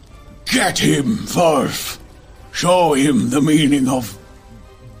 "Get him, Wolf! Show him the meaning of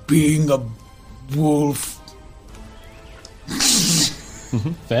being a wolf."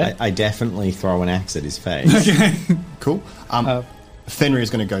 Fair. I definitely throw an axe at his face. Cool. Fenrir is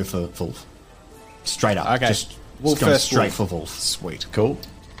going to go for Wolf. Straight up. Okay. Just Wolf going first, straight Wolf. for Wolf. Sweet. Cool.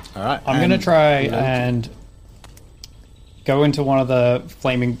 All right. I'm going to try and go into one of the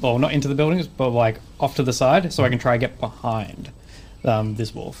flaming, well, not into the buildings, but like off to the side, so I can try and get behind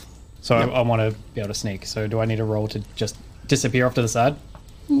this wolf. So I want to be able to sneak. So do I need a roll to just disappear off to the side?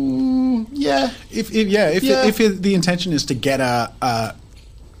 Yeah. If the intention is to get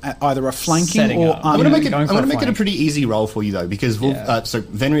either a flanking Setting or up. I'm going to make it. Going I'm for going a to make it a flank. pretty easy roll for you though, because Wolf. Yeah. So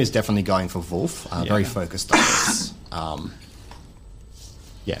Venri is definitely going for Wolf. Very focused on this.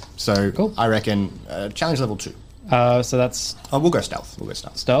 Yeah. So Cool. I reckon challenge level 2. So that's Oh, we'll go stealth. We'll go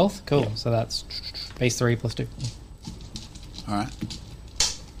stealth. stealth. Cool. So that's base 3 plus 2. all right.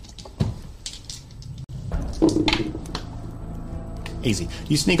 Easy.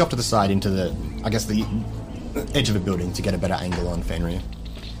 You sneak off to the side into the, I guess, the edge of a building to get a better angle on Fenrir.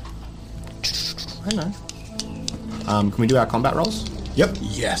 I don't know. Can we do our combat rolls? Yep.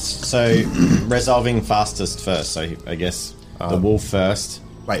 Yes. So, resolving fastest first. So, I guess the wolf first,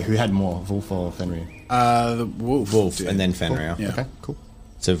 Wait, who had more, Wolf or Fenrir? The wolf. wolf, did. and then Fenrir. Yeah. Okay, cool.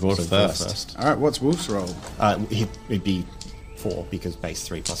 So, wolf So first. Wolf first. All right. What's wolf's roll? It'd be 4 because base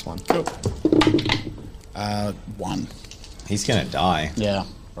 3 plus 1. Cool. 1. He's gonna die. Yeah,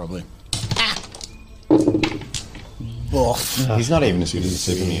 probably. Oof. He's not even a super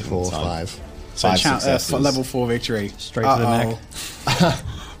 3, mutant. 4, so 5. Five successes. Level 4 victory. Straight to the neck.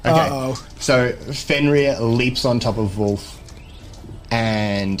 Okay. Uh-oh. So Fenrir leaps on top of Wolf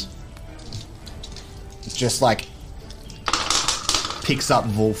and just like picks up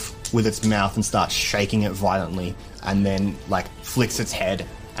Wolf with its mouth and starts shaking it violently, and then like flicks its head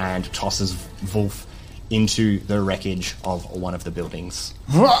and tosses Wolf into the wreckage of one of the buildings,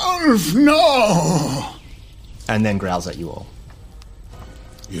 Wolf, no! and then growls at you all.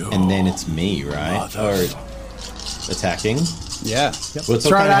 And then it's me, right? Or attacking. Yeah. Well, it's all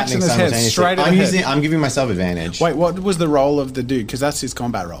Straight kinda axe in happening his head. simultaneously. Straight at the head. I'm giving myself advantage. Wait, what was the roll of the dude? Because that's his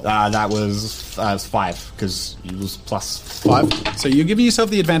combat roll. That was 5 because he was plus 5. So you're giving yourself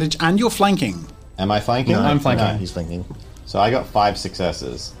the advantage, and you're flanking. Am I flanking? I'm flanking. No, he's thinking. So I got 5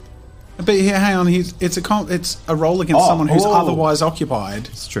 successes. But here, hang on. It's a roll against Oh, someone who's whoa. otherwise occupied.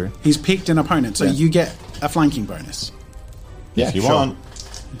 It's true. He's picked an opponent, so Yeah. you get a flanking bonus. If you sure. want.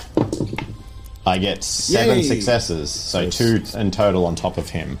 I get 7 Yay. successes, so 2 in total on top of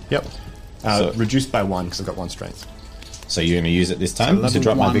him. Yep. So- Reduced by 1 because I've got 1 strength. So you're going to use it this time to level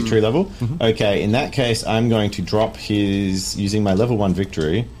drop my 1. victory level? Okay, in that case, I'm going to drop his... Using my level 1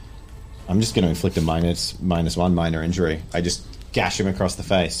 victory, I'm just going to inflict a -1 minor injury. I just gash him across the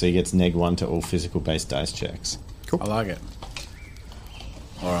face, so he gets -1 to all physical-based dice checks. I like it.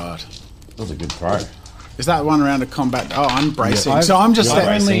 All right. That was a good throw. Is that one round of combat? Oh, I'm bracing. Yeah. So I'm just You're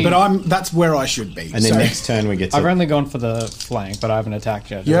bracing. but that's where I should be. And then So next turn we get to... I've only gone for the flank, but I haven't attacked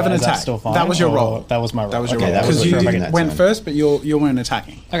yet. you haven't Is that attacked. still fine? That was your Or- roll. That was my roll. That was your Okay, roll. that was Because what you you were that went turn. first, but you weren't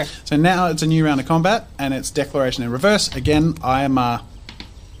attacking. Okay. So now it's a new round of combat, and it's declaration in reverse. Again, I'm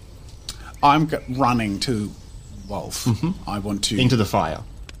running to Wolf. I want to Into the fire.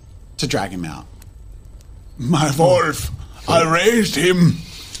 to drag him out. My wolf, I raised him.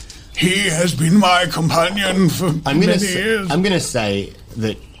 He has been my companion for I'm gonna many years. I'm gonna say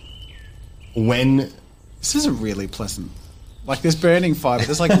that when This isn't really pleasant. Like this burning fire, but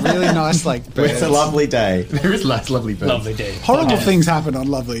there's like really nice like birds. It's a lovely day. there is lovely birds. Lovely day. Horrible things happen on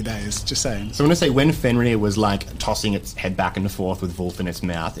lovely days. Just saying. So I'm gonna say when Fenrir was like tossing its head back and forth with Wolf in its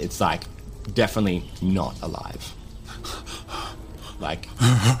mouth, it's like definitely not alive. Like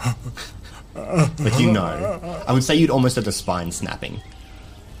you know. I would say you'd almost have the spine snapping.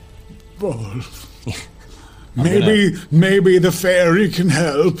 Wolf. Maybe the fairy can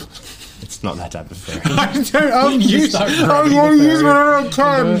help. It's not that type of fairy. I'll use whatever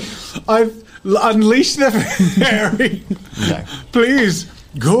time. I've unleashed the fairy. No. Please,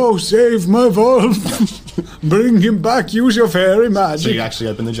 go save my wolf. Bring him back. Use your fairy So magic. you actually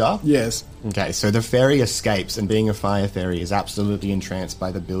open the jar? Yes. Okay, so the fairy escapes, and being a fire fairy is absolutely entranced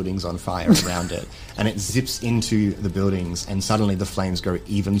by the buildings on fire around it. And it zips into the buildings, and suddenly the flames grow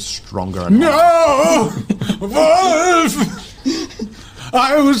even stronger and hotter. No! Wolf!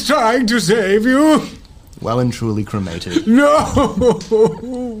 I was trying to save you. Well and truly cremated. No!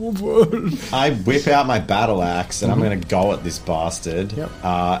 Wolf. I whip out my battle axe and I'm going to go at this bastard. Yep.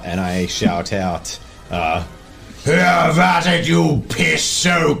 And I shout out, Have at it, you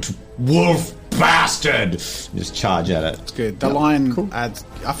piss-soaked wolf bastard! just charge at it. It's good. The lion adds.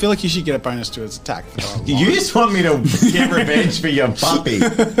 I feel like you should get a bonus to its attack. You just want me to get revenge for your puppy.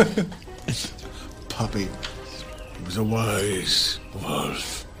 Puppy. He was a wise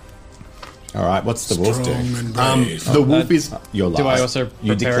wolf. All right, what's the wolf Strong do? and brave. The wolf is... You're last. Do I also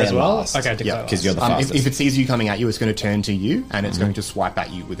You prepare declare as well? last. Okay, declare Yeah, because you're the if, fastest. if it sees you coming at you, it's going to turn to you, and it's going to swipe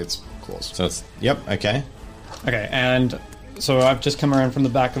at you with its claws. So it's, yep, okay. Okay, and so I've just come around from the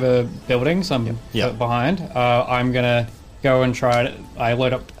back of a building, so I'm Yep. behind. I'm gonna go and try it. I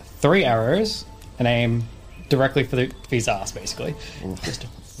load up 3 arrows and aim directly for his ass, basically.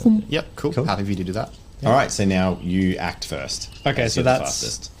 Yep, cool. Happy for you to do that. All right, so now you act first. Okay, as so you're the that's-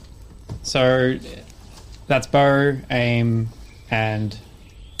 fastest. So that's bow, aim, and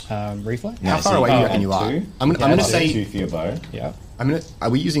reflex. No, How so far away do you oh, reckon you are? two. I'm going to Plus say... 2 for your bow. Yeah. Are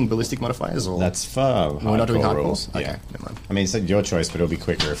we using ballistic modifiers, or... That's for We're not doing hardcore hardcore? rules. Okay, Yeah. never mind. I mean, it's your choice, but it'll be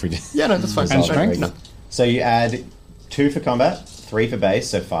quicker if we do. Yeah, no, that's fine. And strength? No. So you add 2 for combat, 3 for base,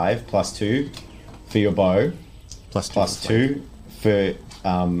 so 5, plus 2 for your bow, Plus 2. plus 2 for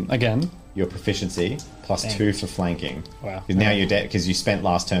Again. your proficiency, plus Dang. 2 for flanking. Wow. 'Cause now you're dead because you spent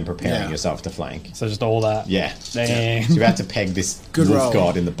last turn preparing Yeah. yourself to flank. So just all that. Yeah. Dang. So you have to peg this Good wolf roll.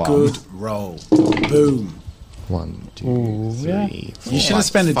 god in the bum. Good roll. Boom. 1, 2, Ooh, 3, yeah. 4, You should have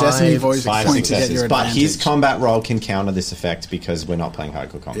spent a five, Destiny voice 5 point to get successes. your But advantage. his combat roll can counter this effect because we're not playing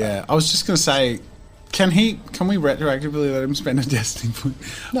hardcore combat. Yeah, I was just gonna say, can we retroactively let him spend a Destiny point?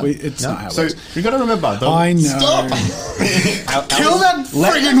 It's not how it So works. you got to remember, though. I know. Kill that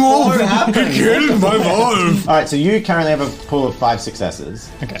friggin' wolf! He killed my wolf! Alright, so you currently have a pool of 5 successes.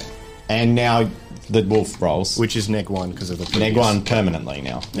 Okay. And now the wolf rolls. Which is neg 1 because of the Neg previous. 1 permanently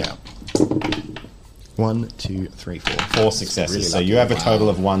now. Yeah. 1, 2, 3, 4. 4 successes. Really so lucky. you have a total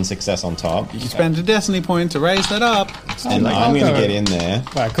of 1 success on top. You spend a Destiny point to raise that up. And like- I'm going I'll to go. get in there.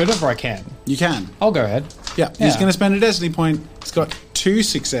 Well, I could have or I can. You can. I'll go ahead. Yeah, he's Yeah. going to spend a Destiny point. It's got 2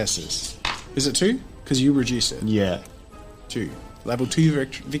 successes. Is it 2? Because you reduced it. Yeah. 2. Level 2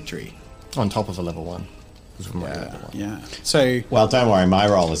 victory. On top of a level 1. Because I'm already level 1. Yeah. So, Well, don't worry, my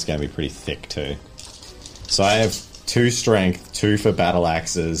roll is going to be pretty thick too. So I have 2 strength, 2 for battle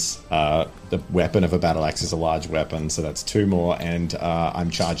axes. The weapon of a battle axe is a large weapon, so that's 2 more, and I'm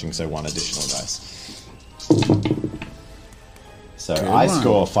charging, so 1 additional dice. So I one.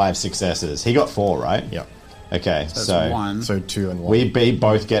 score 5 successes. He got 4, right? Yep. Okay, that's so 1. So 2 and 1. we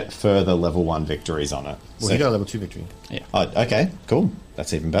both get further level 1 victories on it. Well, So- he got a level 2 victory. oh, okay, cool.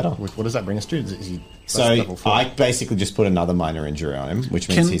 That's even better. What does that bring us to? Is he that's So level 4? I basically just put another minor injury on him, which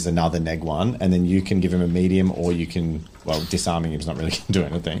means Can- he's another neg 1, and then you can give him a medium, or you can, well, disarming him's not really going to do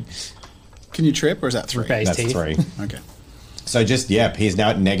anything. can you trip or is that 3? Base That's teeth. 3. Okay. So just, yeah, he's now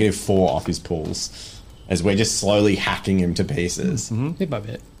at negative 4 off his pulls, as we're just slowly hacking him to pieces. Bit by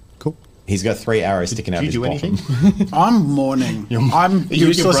bit. Cool. He's got 3 arrows sticking out Do you of his do bottom. anything? I'm mourning. I'm You're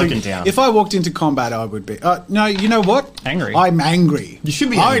useless. broken down. If I walked into combat, I would be. No, you know what? Angry. I'm angry. You should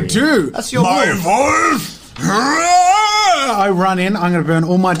be I angry. do. That's your My wolf. wolf. I run in. I'm going to burn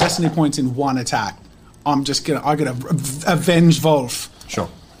all my Destiny points in one attack. I'm gonna avenge Wolf. Sure.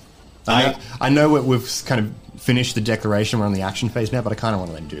 I know we've kind of finished the declaration. We're on the action phase now, but I kind of want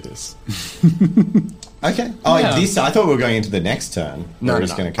to let him do this. Okay. Oh, Yeah. I thought we were going into the next turn. No, where no, he's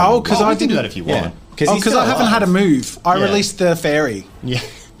no. going to come. Oh, and- 'cause Well, I we can do didn't- that if you yeah, want. Because I haven't had a move. I Yeah. released the fairy. Yeah.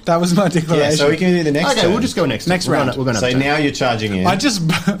 That was my declaration. Yeah, so we can do the next Okay, turn. we'll just go next. Next We're round. Gonna, we're gonna So have to- now you're charging in. I just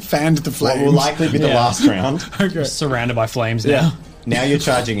fanned the what flames. will likely be the Yeah. last round. Okay. Surrounded by flames now. Yeah. Now you're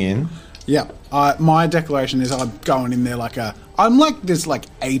charging in. Yeah. My declaration is I'm going in there I'm like this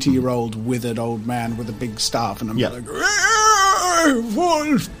 80-year-old withered old man with a big staff, and I'm Yeah. like,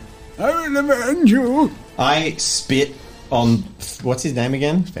 Wolf, I will avenge you. I spit on what's his name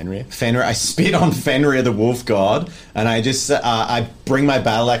again? Fenrir. Fenrir. I spit on Fenrir, the wolf god, and I just I bring my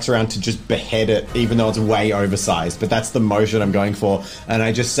battle axe around to just behead it, even though it's way oversized. But that's the motion I'm going for, and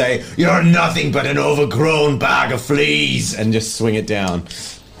I just say, "You're nothing but an overgrown bag of fleas," and just swing it down.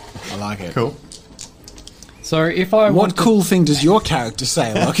 I like it. Cool. So if I What want cool thing does your character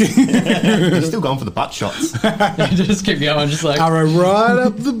say, Lockie? You're still going for the butt shots. to just keep going, just like Arrow right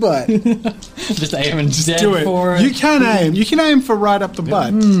up the butt. just aiming dead Do it. for it. You can aim. You can aim for right up the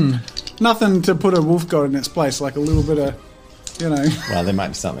butt. Nothing to put a wolf god in its place, like a little bit of, Well, there might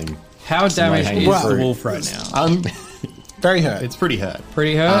be something. How damaged hanging is the fruit. wolf right now? very hurt. It's pretty hurt.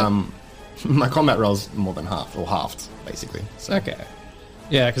 Pretty hurt. My combat roll's more than half, or halved, basically. So Okay.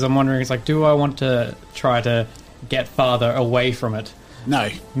 Yeah, because I'm wondering, it's like, do I want to try to get farther away from it? No.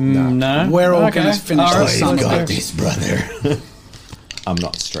 No. We're all Okay. going to finish All right, this. I've let's got go. this, brother. I'm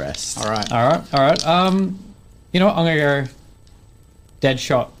not stressed. All right. All right. You know what? I'm gonna go dead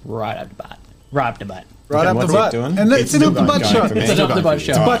shot right up the butt. Right up the butt. Right Okay, up what's the it butt. doing? And It's it's an still up the butt going shot. for me. It's an up the butt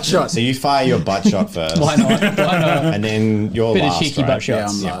shot. Butt shot. So you fire your butt shot first. Why not? Why not? And then your Bit of last, cheeky right? butt Yeah,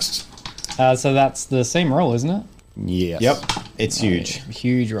 shots. I'm last. So that's the same roll, isn't it? yes. Yep, it's huge.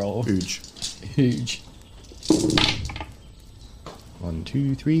 Huge roll. Huge. Huge. 1,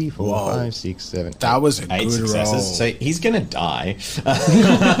 2, 3, 4, Whoa. 5, 6, 7. That was a 8 good successes. roll. So he's gonna die,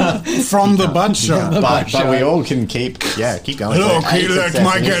 From the butt shot. but we all can keep. Yeah, keep going. Look, Eight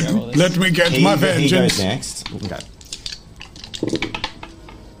let me get my He goes vengeance. next. Okay.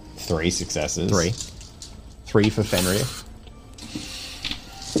 3 successes. 3. 3 for Fenrir.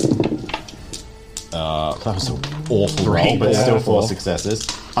 That was an awful roll, but still 4 successes.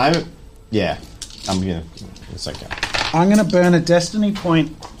 I'm gonna. It's okay. I'm going to burn a destiny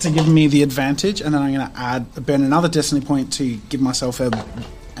point to give me the advantage, and then I'm going to burn another destiny point to give myself an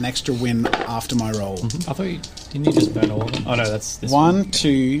extra win after my roll. I thought didn't you just burn all of them? Oh no, that's this 1,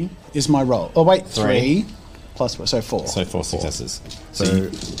 2 is my roll. Oh wait, 3 plus so 4. So 4 successes. So,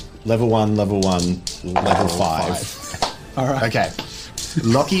 Level 1, level 1, level 5. All right. okay.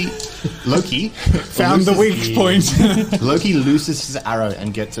 Loki Found the loses weak point. Loki looses his arrow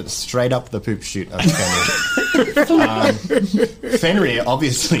and gets it straight up the poop chute of Fenrir. Fenrir,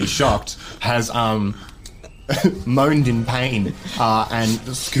 obviously shocked, has moaned in pain and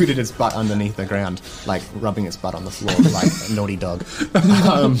scooted its butt underneath the ground, like rubbing its butt on the floor like a naughty dog.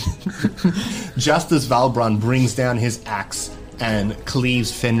 Just as Valbrun brings down his axe and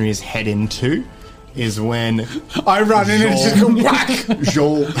cleaves Fenrir's head in two, is when I run in and just go whack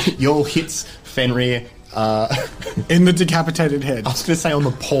Yol hits Fenrir. in the decapitated head. I was going to say on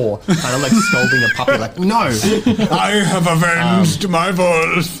the paw, kind of like scolding a puppy, like, no! I have avenged my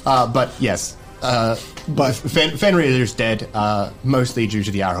wolf. But yes, but Fenrir is dead, mostly due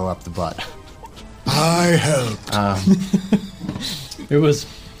to the arrow up the butt. I helped. It was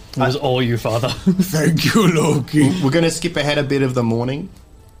all you, Father. Thank you, Loki. We're going to skip ahead a bit of the morning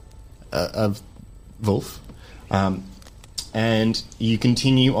of Wolf. And you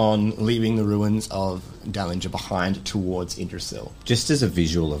continue on, leaving the ruins of Dallinger behind towards Idrisil. Just as a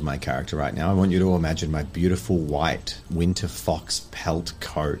visual of my character right now, I want you to imagine my beautiful white winter fox pelt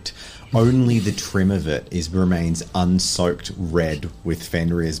coat. Only the trim of it remains unsoaked red with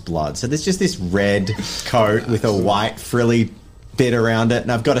Fenrir's blood. So there's just this red coat with a white frilly bit around it,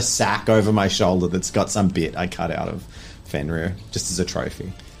 and I've got a sack over my shoulder that's got some bit I cut out of Fenrir, just as a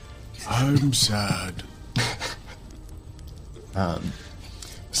trophy. I'm sad.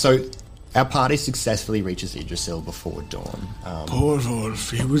 So our party successfully reaches Idrisil before dawn. Poor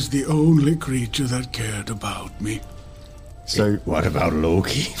Wolf, he was the only creature that cared about me. So What about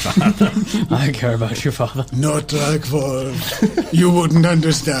Loki? I care about you, Father. Not like Wolf. You wouldn't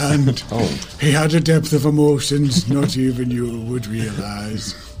understand. Oh. He had a depth of emotions not even you would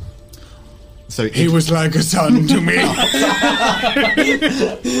realize. So He was like a son to me.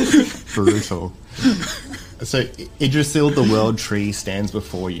 brutal. So Idrisil, the world tree, stands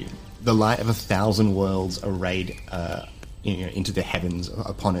before you. The light of 1,000 worlds arrayed into the heavens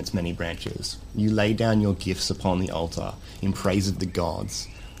upon its many branches. You lay down your gifts upon the altar in praise of the gods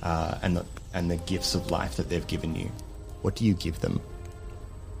and the gifts of life that they've given you. What do you give them?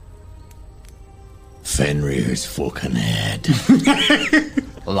 Fenrir's fucking head.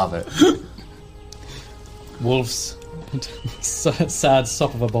 Love it. Wolf's sad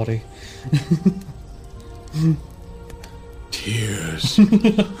sop of a body. tears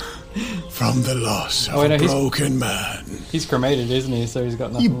from the loss of Oh, no, a he's- broken man. He's cremated, isn't he? So he's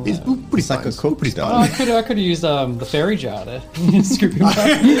got nothing. It's like a cooked Oh, dog. I could have used the fairy jar to scoop him up.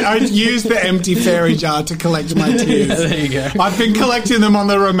 I'd use the empty fairy jar to collect my tears. There you go. I've been collecting them on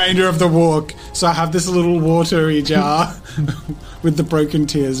the remainder of the walk, so I have this little watery jar with the broken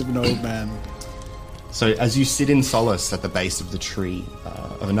tears of an old man. So, as you sit in solace at the base of the tree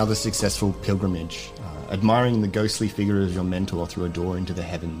of another successful pilgrimage, admiring the ghostly figure of your mentor through a door into the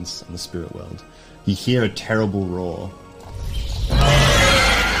heavens and the spirit world, you hear a terrible roar.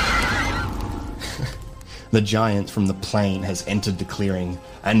 The giant from the plain has entered the clearing,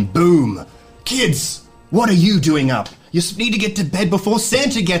 and boom! Kids, what are you doing up? You need to get to bed before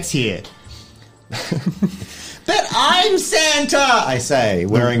Santa gets here. But I'm Santa, I say,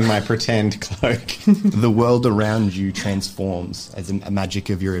 wearing my pretend cloak. The world around you transforms as a magic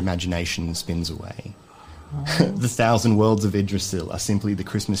of your imagination spins away. The 1,000 worlds of Idrisil are simply the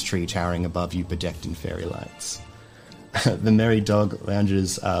Christmas tree towering above you, bedecked in fairy lights. The merry dog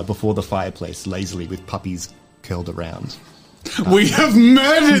lounges before the fireplace lazily with puppies curled around. We have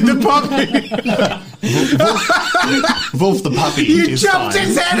murdered the puppy! Wolf the puppy You is chopped fine.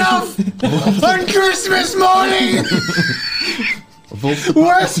 its head off on Christmas morning! Wolf the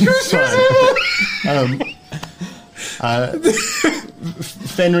Worst puppy is Christmas fine. ever!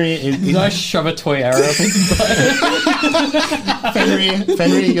 Fenrir is I shove a toy arrow up his butt. Fenrir,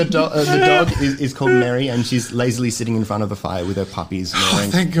 the dog is called Mary, and she's lazily sitting in front of the fire with her puppies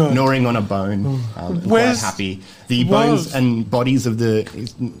thank God. gnawing on a bone. Quite Where's- happy. The was- bones and bodies of the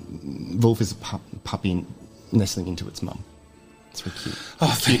wolf is a puppy nestling into its mum. It's very cute.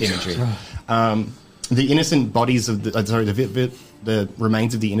 Cute imagery. The innocent bodies of the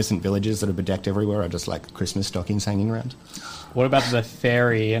remains of the innocent villagers that are bedecked everywhere are just like Christmas stockings hanging around. What about the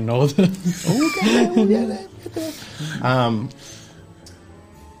fairy and all the...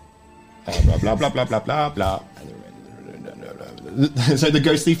 Blah blah blah blah blah blah. So the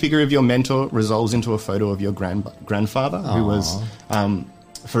ghostly figure of your mentor resolves into a photo of your grandfather, who was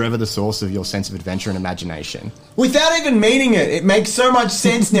forever the source of your sense of adventure and imagination. Without even meaning it, it makes so much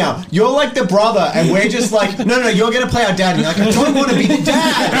sense now. You're like the brother, and we're just like, no, you're going to play our dad. And you're like, I don't want to be the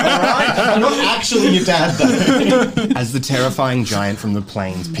dad, all right? I'm not actually your dad, though. As the terrifying giant from the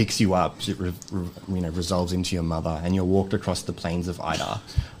plains picks you up, it resolves into your mother, and you're walked across the plains of Ida.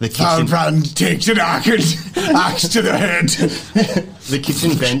 The kitchen, Valbrand takes an axe to the head. the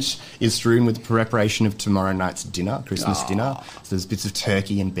kitchen bench is strewn with preparation of tomorrow night's dinner, Christmas dinner. So there's bits of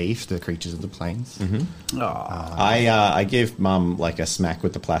turkey and beef, the creatures of the plains. I give Mum like a smack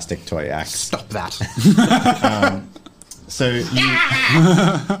with the plastic toy axe. Stop that. So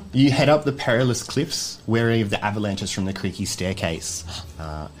you head up the perilous cliffs, wary of the avalanches from the creaky staircase.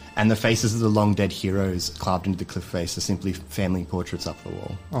 And the faces of the long dead heroes carved into the cliff face are simply family portraits up the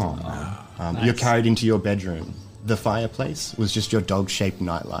wall. Nice. You're carried into your bedroom. The fireplace was just your dog-shaped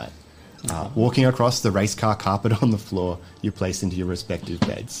nightlight. Walking across the race car carpet on the floor, you're placed into your respective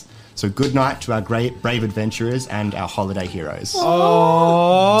beds. So good night to our great brave adventurers and our holiday heroes.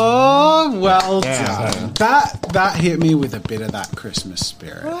 Oh, well Yeah. done. That hit me with a bit of that Christmas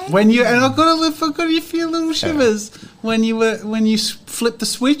spirit. When you and I got you feel little shivers when you flipped the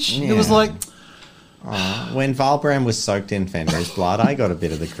switch. It was Yeah. like, When Valbrand was soaked in Fenrir's blood, I got a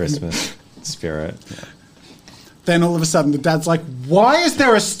bit of the Christmas spirit. then all of a sudden the dad's like, "Why is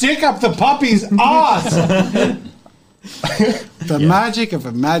there a stick up the puppy's ass?" The magic of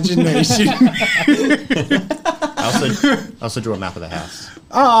imagination. I also drew a map of the house.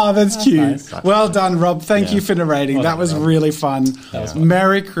 Oh, that's cute. nice. Well done, Rob. Thank you for narrating. That was really fun. was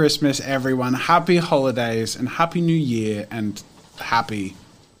Merry Christmas, everyone. Happy holidays and Happy New Year and happy.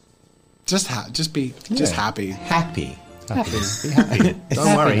 Just be happy. Happy.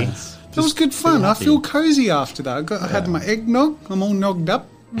 Don't worry. That was good fun. I feel cozy after that. I had my eggnog. I'm all nogged up.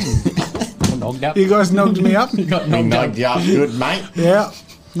 Knocked up. You guys nogged me up. Got We knocked up. knocked you up good, mate. Yeah.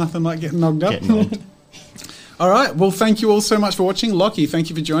 Nothing like getting nogged up. Get nogged. All right. Well, thank you all so much for watching. Lockie, thank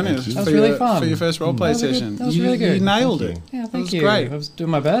you for joining us. That was for really your, fun. For your first roleplay That was a good- session. that was You- really good. You nailed Thank it. you. Yeah, That thank was you. great. I was doing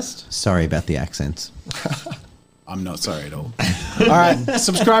my best. Sorry about the accents. I'm not sorry at all. All right.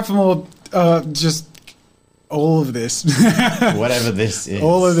 Subscribe for more, just all of this. Whatever this is.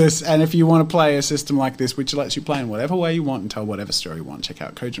 All of this. And if you want to play a system like this, which lets you play in whatever way you want and tell whatever story you want, check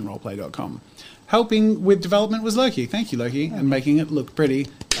out cogentroleplay.com. Helping with development was Loki. Thank you, Loki, and making it look pretty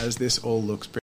as this all looks pretty.